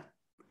première.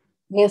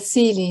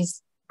 Merci,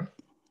 Lise.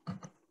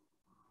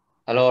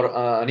 Alors,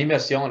 en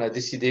immersion, on a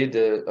décidé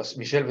de...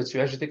 Michel, veux-tu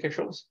ajouter quelque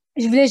chose?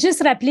 Je voulais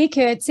juste rappeler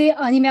que, tu sais,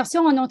 en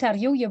immersion en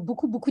Ontario, il y a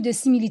beaucoup de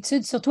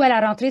similitudes, surtout à la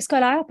rentrée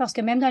scolaire, parce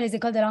que même dans les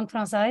écoles de langue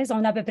française,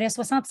 on a à peu près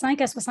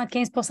 65 à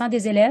 75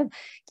 des élèves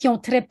qui ont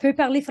très peu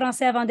parlé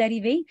français avant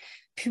d'arriver.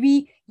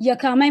 Puis, il y a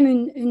quand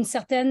même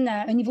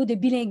un niveau de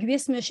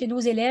bilinguisme chez nos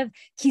élèves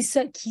qui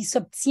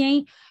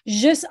s'obtient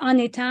juste en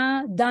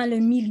étant dans le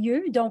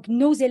milieu. Donc,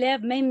 nos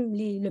élèves, même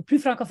le plus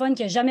francophone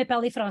qui n'a jamais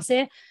parlé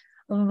français,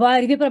 va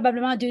arriver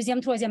probablement en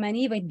 2e, 3e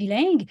année, il va être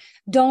bilingue.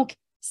 Donc,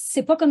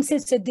 c'est pas comme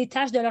s'ils se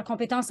détachent de leurs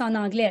compétences en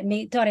anglais.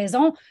 Mais tu as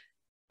raison,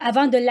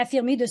 avant de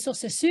l'affirmer de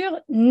source sûre,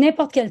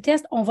 n'importe quel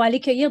test, on va aller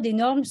cueillir des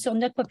normes sur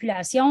notre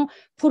population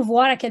pour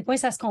voir à quel point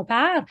ça se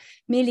compare,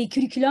 mais les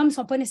curriculums ne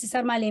sont pas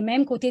nécessairement les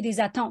mêmes côté des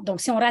attentes.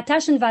 Donc, si on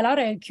rattache une valeur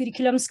à un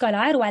curriculum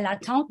scolaire ou à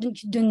l'attente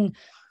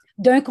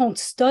d'un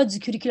constat du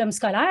curriculum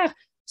scolaire,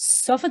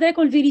 ça, il faudrait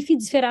qu'on le vérifie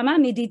différemment,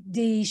 mais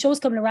des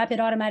choses comme le Rapid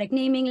Automatic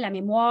Naming, la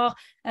mémoire,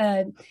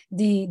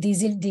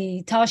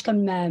 des tâches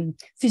comme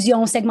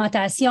fusion,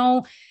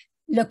 segmentation,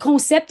 le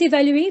concept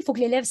évalué, il faut que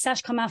l'élève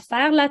sache comment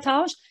faire la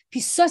tâche,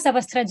 puis ça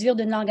va se traduire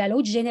d'une langue à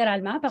l'autre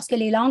généralement parce que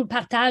les langues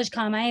partagent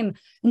quand même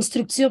une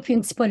structure puis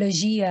une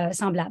typologie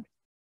semblable.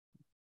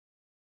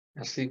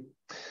 Merci.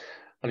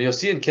 Alors, il y a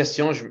aussi une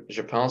question,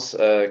 je pense,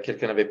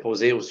 quelqu'un avait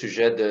posé au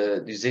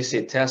sujet d'user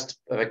ces tests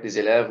avec des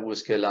élèves où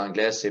est-ce que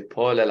l'anglais, c'est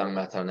pas la langue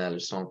maternelle,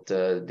 ce sont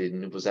des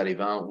nouveaux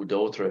arrivants ou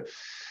d'autres.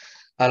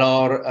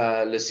 Alors,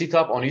 le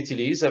CITOP, on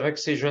l'utilise avec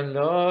ces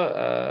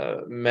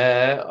jeunes-là,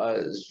 mais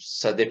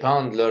ça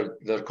dépend de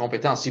leurs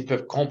compétences. Ils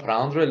peuvent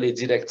comprendre les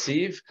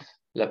directives.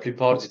 La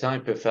plupart du temps,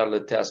 ils peuvent faire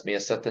le test, mais il y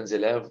a certains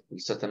élèves,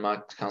 certainement,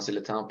 quand c'est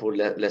le temps pour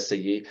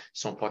l'essayer, ils ne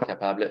sont pas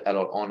capables.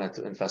 Alors, on a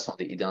une façon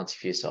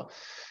d'identifier ça.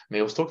 Mais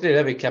aussitôt que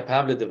l'élève est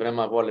capable de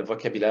vraiment avoir le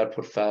vocabulaire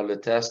pour faire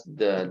le test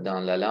dans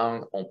la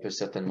langue, on peut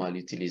certainement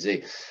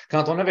l'utiliser.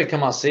 Quand on avait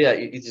commencé à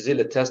utiliser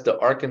le test de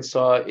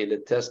Arkansas et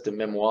le test de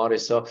mémoire et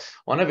ça,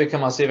 on avait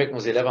commencé avec nos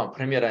élèves en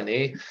première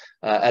année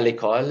à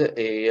l'école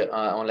et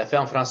on l'a fait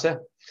en français.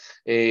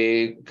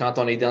 Et quand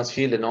on a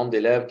identifié le nombre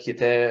d'élèves qui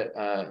étaient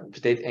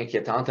peut-être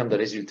inquiétants en termes de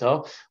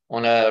résultats,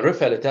 on a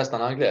refait le test en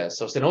anglais.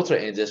 So, c'est un autre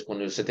indice pour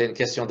nous. C'était une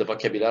question de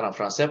vocabulaire en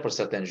français pour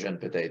certains jeunes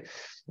peut-être.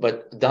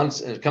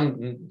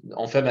 Comme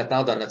on fait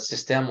maintenant dans notre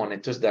système, on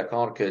est tous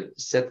d'accord que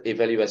cette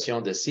évaluation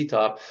de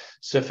CITOP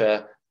se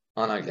fait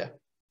en anglais.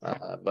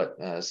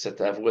 C'est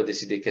à vous de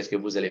décider qu'est-ce que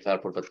vous allez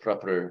faire pour votre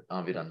propre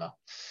environnement.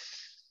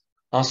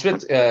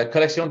 Ensuite,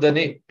 collection de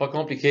données, pas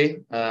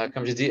compliqué.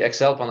 Comme j'ai dit,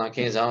 Excel pendant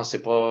 15 ans,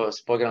 c'est pas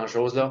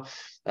grand-chose là.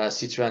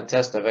 Si tu as un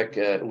test avec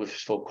où il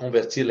faut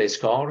convertir les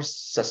scores,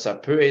 ça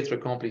peut être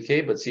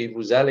compliqué, mais si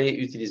vous allez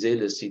utiliser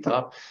le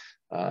CTOP,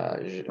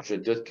 je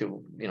doute que,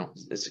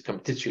 c'est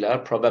comme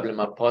titulaire,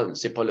 probablement pas,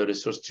 c'est pas la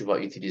ressource que tu vas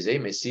utiliser,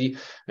 mais si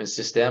un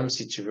système,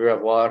 si tu veux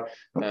avoir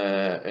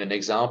un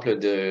exemple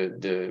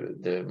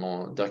de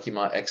mon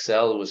document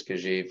Excel où est-ce que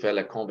j'ai fait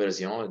la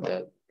conversion,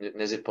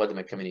 n'hésite pas de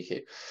me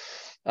communiquer.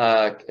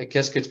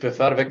 Qu'est-ce que tu peux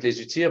faire avec les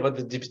outils à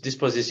votre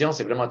disposition?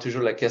 C'est vraiment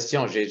toujours la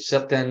question. J'ai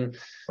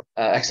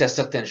accès à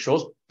certaines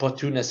choses, pas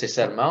tout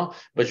nécessairement,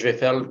 mais je vais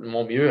faire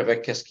mon mieux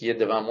avec ce qui est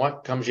devant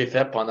moi, comme j'ai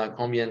fait pendant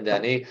combien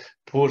d'années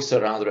pour se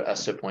rendre à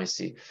ce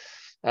point-ci.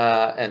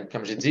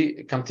 Comme j'ai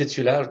dit, comme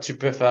titulaire, tu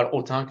peux faire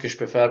autant que je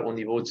peux faire au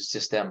niveau du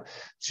système.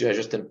 Tu as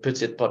juste une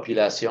petite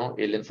population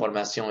et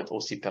l'information est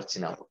aussi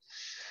pertinente.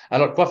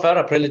 Alors, quoi faire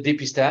après le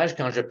dépistage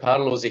quand je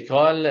parle aux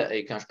écoles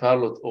et quand je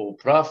parle aux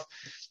profs?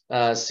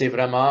 C'est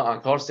vraiment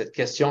encore cette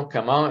question,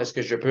 comment est-ce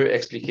que je peux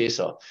expliquer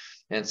ça?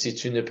 Et si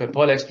tu ne peux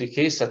pas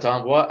l'expliquer, ça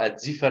t'envoie à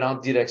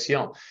différentes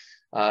directions.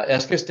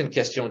 Est-ce que c'est une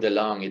question de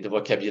langue et de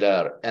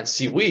vocabulaire? Et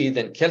si oui,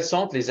 then quels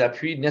sont les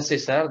appuis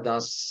nécessaires dans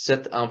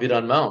cet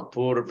environnement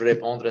pour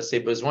répondre à ces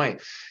besoins?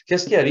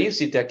 Qu'est-ce qui arrive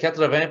si tu as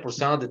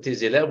 80% de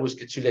tes élèves où est-ce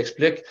que tu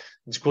l'expliques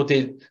du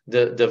côté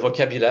de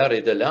vocabulaire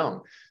et de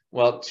langue?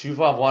 Well, tu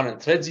vas avoir un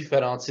très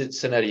différent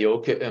scénario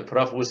qu'un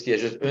prof où est-ce qu'il y a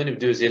juste un ou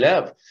deux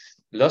élèves.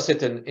 Là,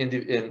 c'est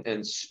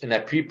un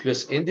appui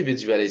plus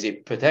individualisé,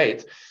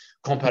 peut-être,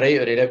 comparé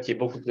à un élève qui est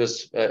beaucoup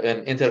plus,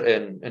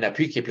 un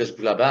appui qui est plus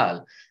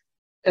global.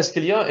 Est-ce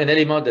qu'il y a un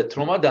élément de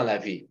trauma dans la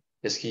vie?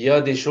 Est-ce qu'il y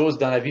a des choses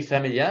dans la vie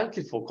familiale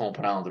qu'il faut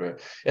comprendre?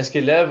 Est-ce que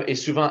l'élève est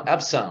souvent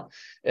absent?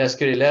 Est-ce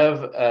que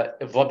l'élève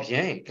va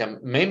bien?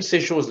 Même ces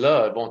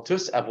choses-là vont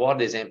tous avoir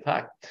des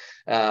impacts.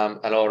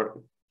 Alors,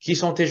 qui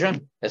sont tes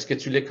jeunes? Est-ce que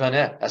tu les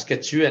connais? Est-ce que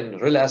tu as une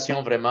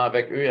relation vraiment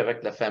avec eux,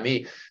 avec la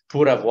famille,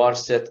 pour avoir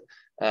cet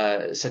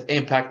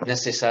impact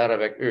nécessaire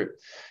avec eux?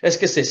 Est-ce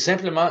que c'est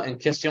simplement une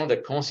question de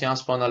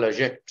conscience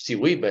phonologique? Si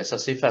oui, ben ça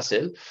c'est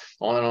facile.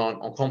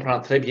 On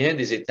comprend très bien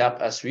des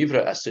étapes à suivre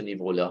à ce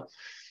niveau-là.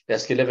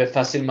 Est-ce qu'il est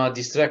facilement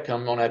distrait,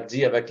 comme on a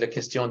dit avec la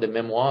question de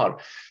mémoire?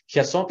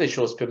 Quelles sont les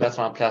choses que mettre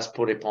en place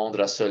pour répondre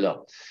à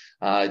cela?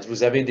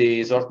 Vous avez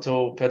des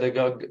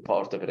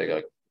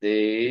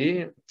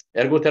des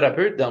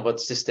ergothérapeutes dans votre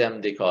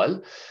système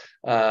d'école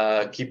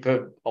qui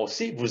peuvent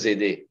aussi vous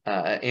aider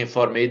à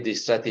informer des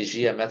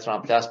stratégies à mettre en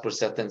place pour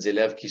certains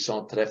élèves qui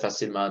sont très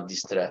facilement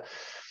distraits.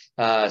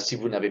 Si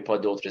vous n'avez pas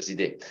d'autres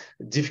idées.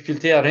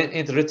 Difficulté à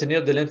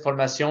retenir de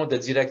l'information de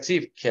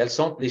directive. Quelles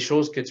sont les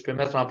choses que tu peux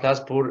mettre en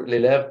place pour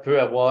l'élève peut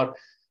avoir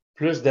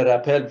plus de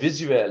rappels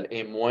visuels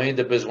et moins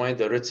de besoin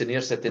de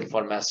retenir cette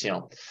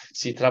information.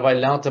 S'il travaille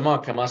lentement,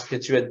 comment est-ce que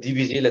tu as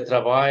divisé le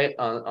travail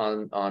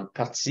en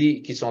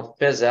parties qui sont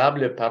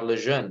faisables par le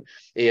jeune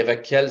et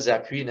avec quels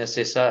appuis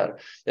nécessaires?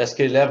 Est-ce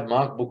que l'élève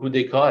manque beaucoup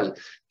d'école?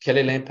 Quel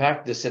est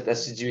l'impact de cette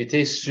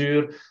assiduité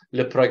sur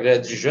le progrès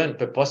du jeune? Il ne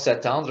peut pas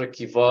s'attendre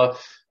qu'il va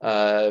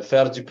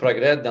faire du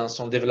progrès dans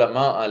son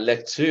développement en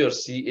lecture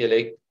s'il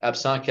est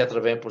absent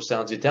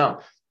 80% du temps.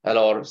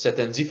 Alors, c'est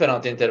une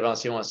différente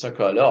intervention à ce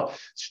cas-là.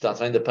 Tu es en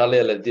train de parler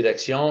à la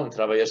direction, un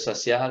travailleur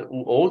social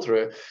ou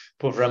autre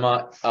pour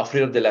vraiment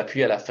offrir de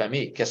l'appui à la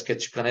famille. Qu'est-ce que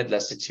tu connais de la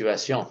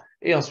situation?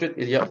 Et ensuite,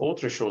 il y a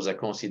autre chose à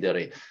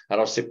considérer.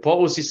 Alors, c'est pas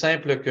aussi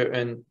simple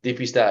qu'un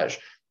dépistage.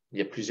 Il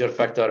y a plusieurs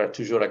facteurs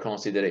toujours à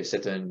considérer.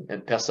 C'est une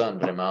personne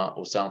vraiment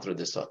au centre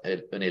de ça,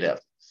 un élève.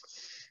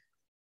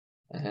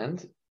 And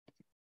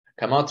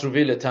comment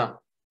trouver le temps?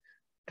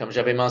 Comme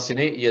j'avais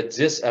mentionné, il y a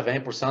 10 à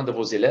 20% de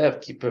vos élèves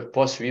qui ne peuvent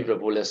pas suivre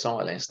vos leçons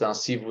à l'instant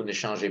si vous ne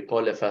changez pas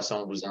la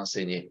façon de vous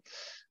enseigner.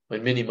 Un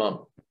minimum,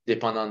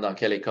 dépendant dans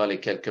quelle école et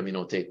quelle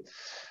communauté.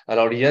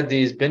 Alors, il y a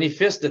des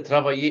bénéfices de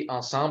travailler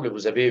ensemble.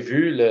 Vous avez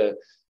vu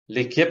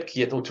l'équipe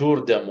qui est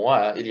autour de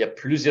moi. Il y a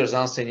plusieurs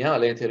enseignants à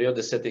l'intérieur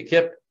de cette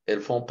équipe.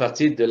 Elles font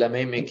partie de la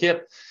même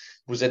équipe.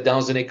 Vous êtes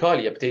dans une école,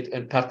 il y a peut-être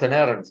un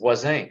partenaire, un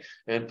voisin,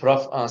 un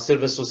prof en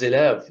service aux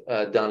élèves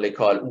dans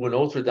l'école ou un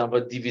autre dans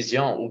votre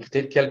division ou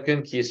peut-être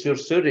quelqu'un qui est sur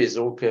ce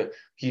réseau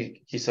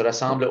qui se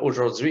rassemble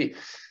aujourd'hui.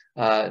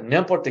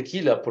 N'importe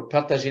qui là pour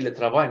partager le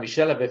travail.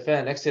 Michel avait fait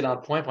un excellent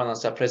point pendant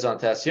sa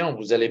présentation.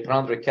 Vous allez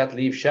prendre 4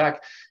 livres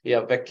chaque et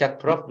avec 4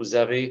 profs, vous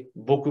avez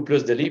beaucoup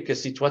plus de livres que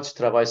si toi, tu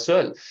travailles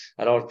seul.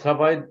 Alors,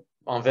 travail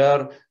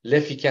envers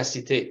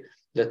l'efficacité.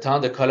 Le temps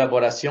de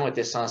collaboration est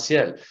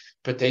essentiel.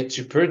 Peut-être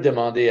tu peux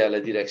demander à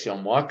la direction.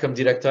 Moi, comme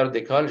directeur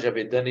d'école,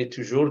 j'avais donné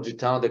toujours du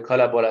temps de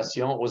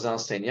collaboration aux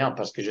enseignants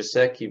parce que je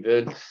sais qu'ils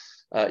veulent,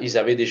 ils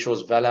avaient des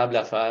choses valables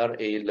à faire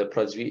et le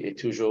produit est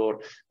toujours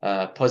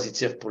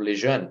positif pour les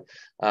jeunes.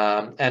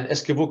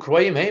 Est-ce que vous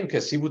croyez même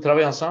que si vous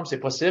travaillez ensemble, c'est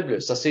possible?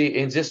 Ça, c'est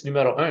indice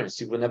numéro 1.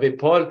 Si vous n'avez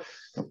pas,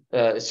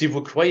 si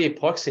vous croyez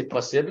pas que c'est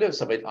possible,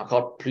 ça va être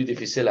encore plus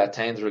difficile à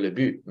atteindre le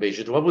but. Mais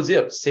je dois vous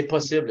dire, c'est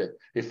possible.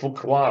 Il faut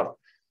croire.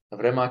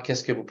 Vraiment,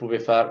 qu'est-ce que vous pouvez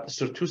faire,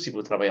 surtout si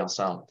vous travaillez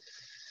ensemble.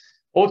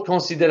 Autre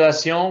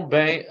considération,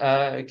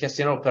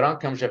 questionnaire opérant,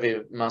 comme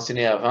j'avais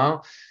mentionné avant,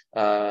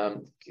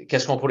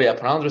 qu'est-ce qu'on pourrait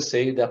apprendre?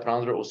 C'est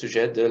d'apprendre au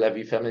sujet de la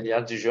vie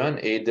familiale du jeune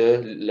et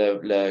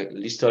de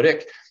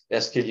l'historique.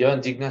 Est-ce qu'il y a un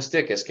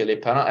diagnostic? Est-ce que les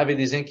parents avaient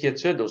des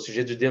inquiétudes au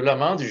sujet du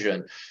développement du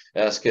jeune?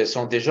 Est-ce qu'ils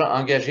sont déjà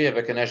engagés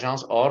avec une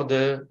agence hors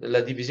de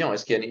la division?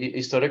 Est-ce qu'il y a un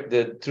historique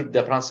de troubles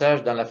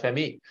d'apprentissage dans la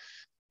famille?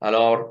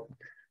 Alors,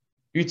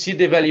 outils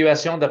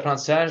d'évaluation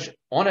d'apprentissage,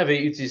 on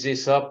avait utilisé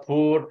ça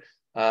pour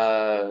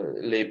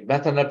les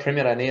maternelles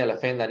première année à la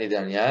fin de l'année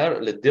dernière,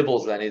 le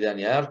DIBELS l'année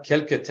dernière,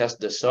 quelques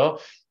tests de ça,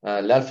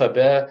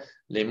 l'alphabet,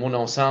 les mots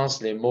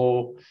non-sens, les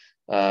mots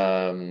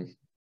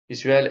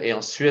visuels et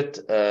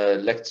ensuite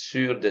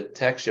lecture de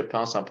texte, je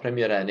pense, en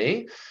première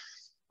année.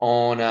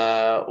 On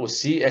a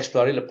aussi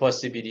exploré la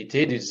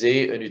possibilité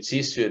d'utiliser un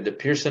outil sur de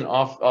Pearson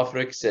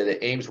Offric, c'est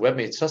le Ames Web,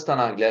 mais ça c'est en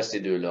anglais ces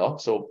deux-là.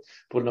 So,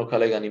 pour nos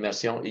collègues en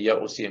immersion, il y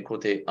a aussi un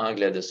côté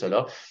anglais de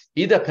cela.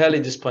 IDAPEL est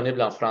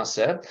disponible en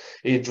français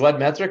et je dois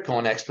admettre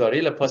qu'on a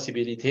exploré la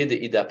possibilité de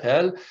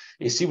IDAPEL.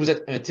 Et si vous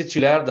êtes un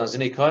titulaire dans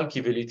une école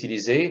qui veut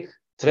l'utiliser,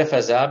 très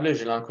faisable,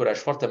 je l'encourage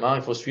fortement.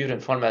 Il faut suivre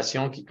une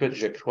formation qui coûte,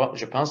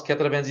 je pense,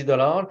 90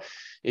 $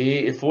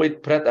 et il faut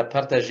être prêt à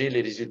partager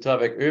les résultats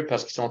avec eux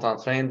parce qu'ils sont en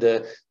train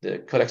de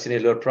collectionner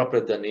leurs propres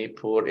données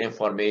pour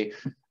informer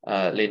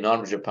les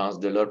normes, je pense,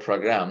 de leur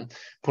programme.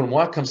 Pour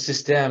moi, comme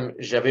système,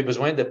 j'avais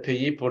besoin de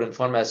payer pour une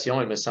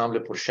formation, il me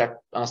semble, pour chaque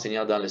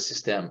enseignant dans le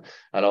système.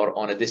 Alors,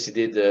 on a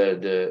décidé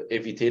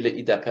d'éviter le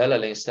IDAPEL à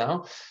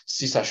l'instant.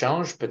 Si ça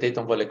change, peut-être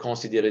on va le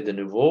considérer de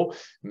nouveau,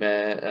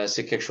 mais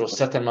c'est quelque chose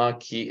certainement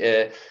qui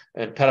est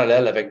un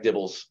parallèle avec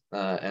DIBELS.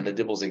 Et le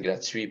DIBELS est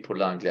gratuit pour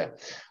l'anglais.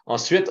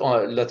 Ensuite,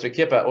 notre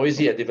équipe à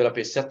OISI a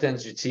développé certains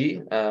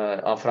outils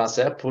en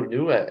français pour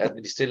nous,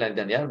 administrés l'année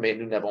dernière, mais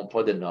nous n'avons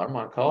pas de normes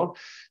encore.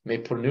 Mais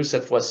pour nous,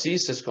 cette fois-ci,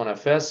 c'est ce qu'on a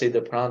fait, c'est de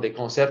prendre des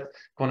concepts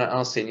qu'on a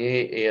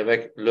enseignés et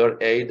avec leur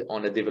aide,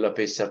 on a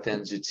développé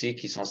certains outils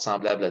qui sont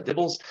semblables à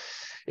DIBELS.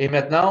 Et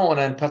maintenant, on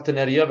a un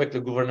partenariat avec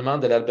le gouvernement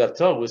de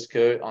l'Alberta où est-ce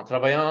que, en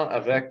travaillant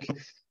avec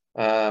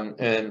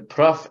un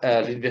prof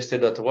à l'Université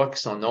d'Ottawa, qui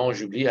son nom,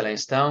 j'oublie à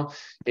l'instant,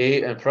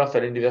 et un prof à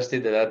l'Université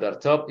de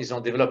l'Alberta, ils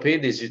ont développé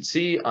des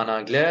outils en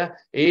anglais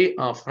et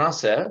en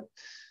français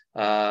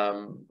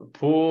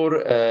pour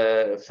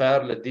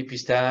faire le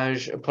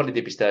dépistage, pas le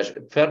dépistage,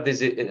 faire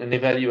une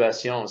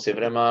évaluation. C'est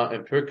vraiment un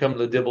peu comme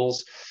le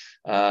DIBELS,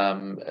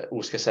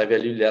 où ce que ça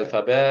évalue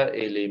l'alphabet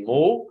et les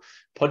mots.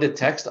 Pas de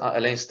texte à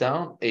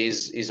l'instant, et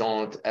ils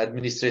ont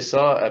administré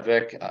ça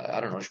avec,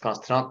 je pense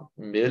 30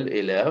 000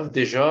 élèves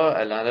déjà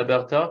à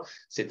l'Alberta.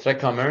 C'est très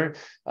commun.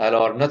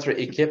 Alors, notre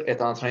équipe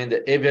est en train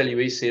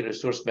d'évaluer ces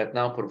ressources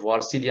maintenant pour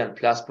voir s'il y a une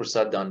place pour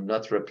ça dans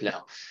notre plan.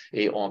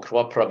 Et on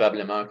croit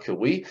probablement que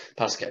oui,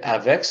 parce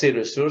qu'avec ces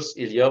ressources,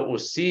 il y a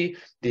aussi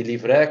des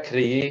livrets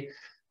créés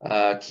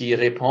qui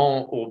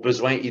répondent aux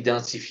besoins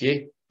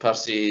identifiés par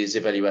ces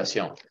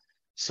évaluations.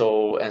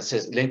 So,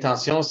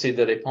 l'intention, c'est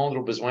de répondre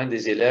aux besoins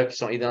des élèves qui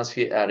sont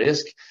identifiés à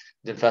risque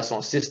d'une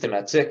façon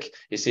systématique.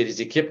 Et c'est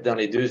les équipes dans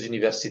les deux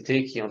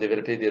universités qui ont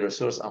développé des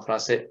ressources en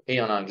français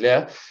et en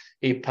anglais.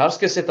 Et parce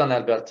que c'est en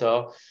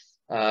Alberta,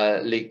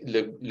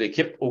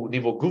 l'équipe au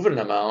niveau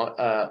gouvernement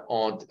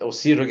ont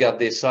aussi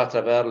regardé ça à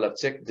travers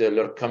l'optique de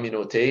leur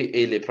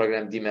communauté et les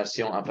programmes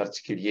d'immersion en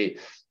particulier.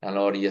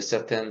 Alors, il y a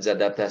certaines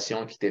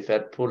adaptations qui étaient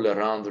faites pour le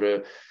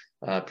rendre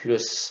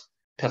plus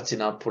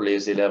pertinent pour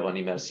les élèves en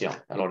immersion.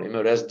 Alors, il me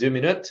reste 2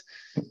 minutes.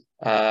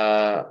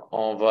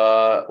 On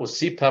va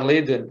aussi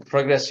parler d'une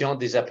progression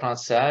des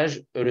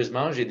apprentissages.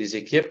 Heureusement, j'ai des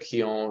équipes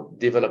qui ont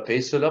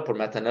développé cela pour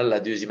maternelle la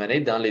 2e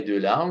année dans les 2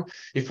 langues.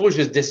 Il faut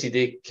juste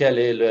décider quel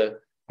est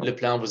le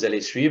plan que vous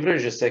allez suivre.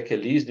 Je sais que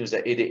Lise nous a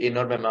aidé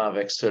énormément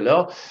avec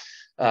cela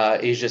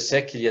et je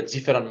sais qu'il y a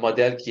différents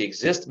modèles qui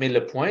existent, mais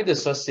le point de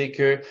ça, c'est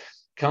que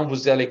quand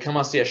vous allez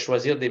commencer à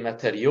choisir des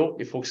matériaux,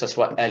 il faut que ça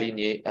soit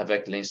aligné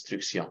avec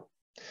l'instruction.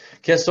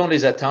 Quelles sont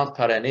les attentes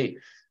par année?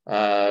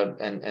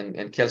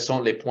 Et quels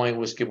sont les points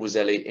où est-ce que vous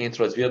allez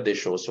introduire des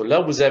choses? So là,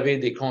 vous avez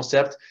des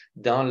concepts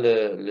dans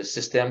le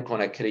système qu'on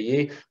a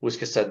créé où est-ce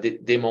que ça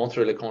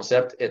démontre le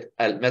concept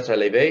à mettre à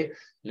l'éveil,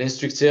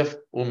 l'instructif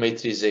ou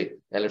maîtriser.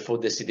 Il faut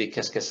décider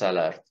qu'est-ce que ça a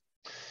l'air.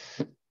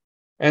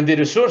 Une des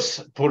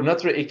ressources pour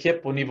notre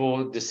équipe au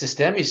niveau du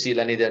système ici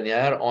l'année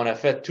dernière, on a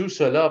fait tout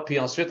cela, puis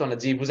ensuite on a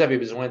dit, vous avez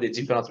besoin de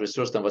différentes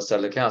ressources dans votre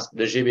salle de classe.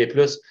 Le GB+,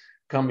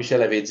 comme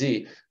Michel avait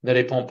dit, ne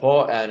répond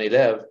pas à un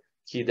élève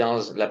qui est en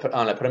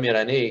la première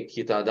année,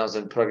 qui est dans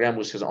un programme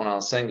où on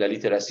enseigne la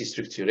littératie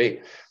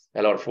structurée.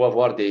 Alors, il faut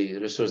avoir des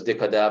ressources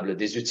décodables,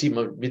 des outils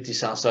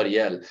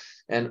multisensoriels,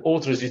 et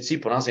autres outils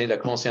pour enseigner la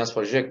conscience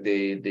logique,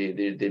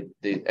 des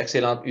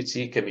excellents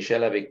outils que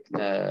Michel avait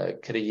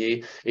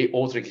créés et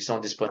autres qui sont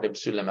disponibles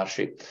sur le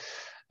marché.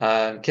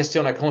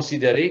 Question à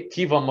considérer,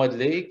 qui va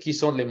modeler, qui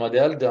sont les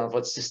modèles dans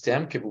votre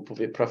système que vous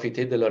pouvez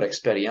profiter de leur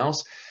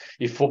expérience.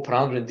 Il faut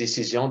prendre une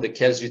décision de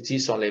quels outils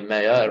sont les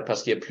meilleurs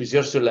parce qu'il y a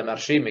plusieurs sur le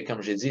marché, mais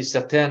comme j'ai dit,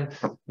 certaines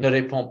ne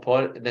répondent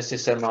pas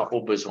nécessairement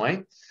aux besoins.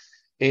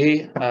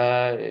 Et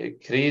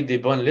créer des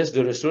bonnes listes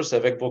de ressources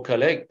avec vos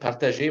collègues,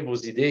 partagez vos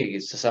idées.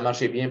 Ça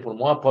marchait bien pour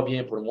moi, pas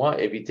bien pour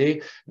moi.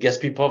 Évitez,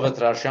 gaspillez pas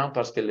votre argent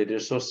parce que les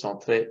ressources sont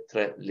très,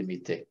 très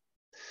limitées.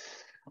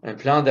 Un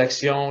plan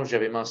d'action,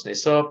 j'avais mentionné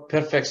ça,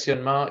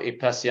 perfectionnement et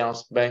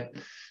patience. Ben,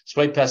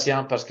 soyez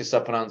patient parce que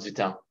ça prend du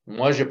temps.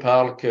 Moi, je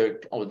parle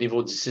qu'au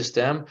niveau du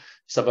système,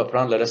 ça va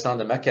prendre le restant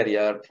de ma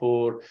carrière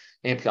pour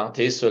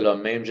implanter cela,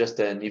 même juste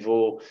à un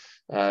niveau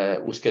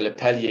où ce que le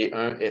palier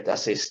 1 est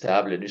assez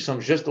stable. Nous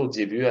sommes juste au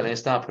début, à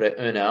l'instant après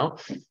 1 an.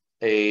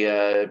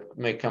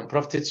 Mais comme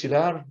prof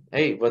titulaire,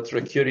 hey, votre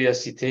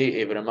curiosité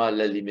est vraiment à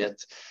la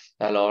limite.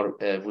 Alors,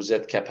 vous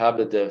êtes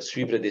capable de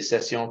suivre des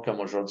sessions comme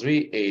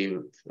aujourd'hui et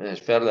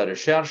faire la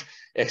recherche,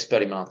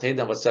 expérimenter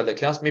dans votre salle de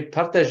classe, mais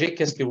partagez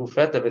qu'est-ce que vous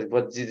faites avec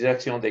votre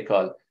direction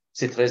d'école.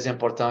 C'est très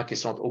important qu'ils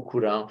soient au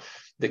courant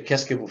de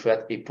qu'est-ce que vous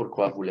faites et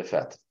pourquoi vous le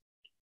faites.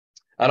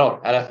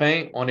 Alors, à la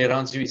fin, on est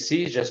rendu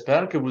ici.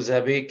 J'espère que vous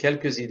avez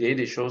quelques idées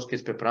des choses que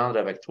tu peux prendre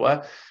avec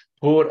toi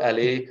pour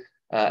aller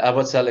à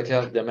votre salle de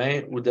classe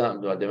demain ou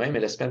demain, mais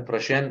la semaine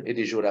prochaine et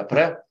des jours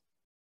après,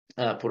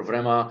 pour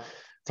vraiment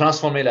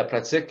transformer la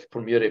pratique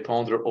pour mieux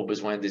répondre aux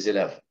besoins des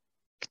élèves.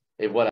 Et voilà.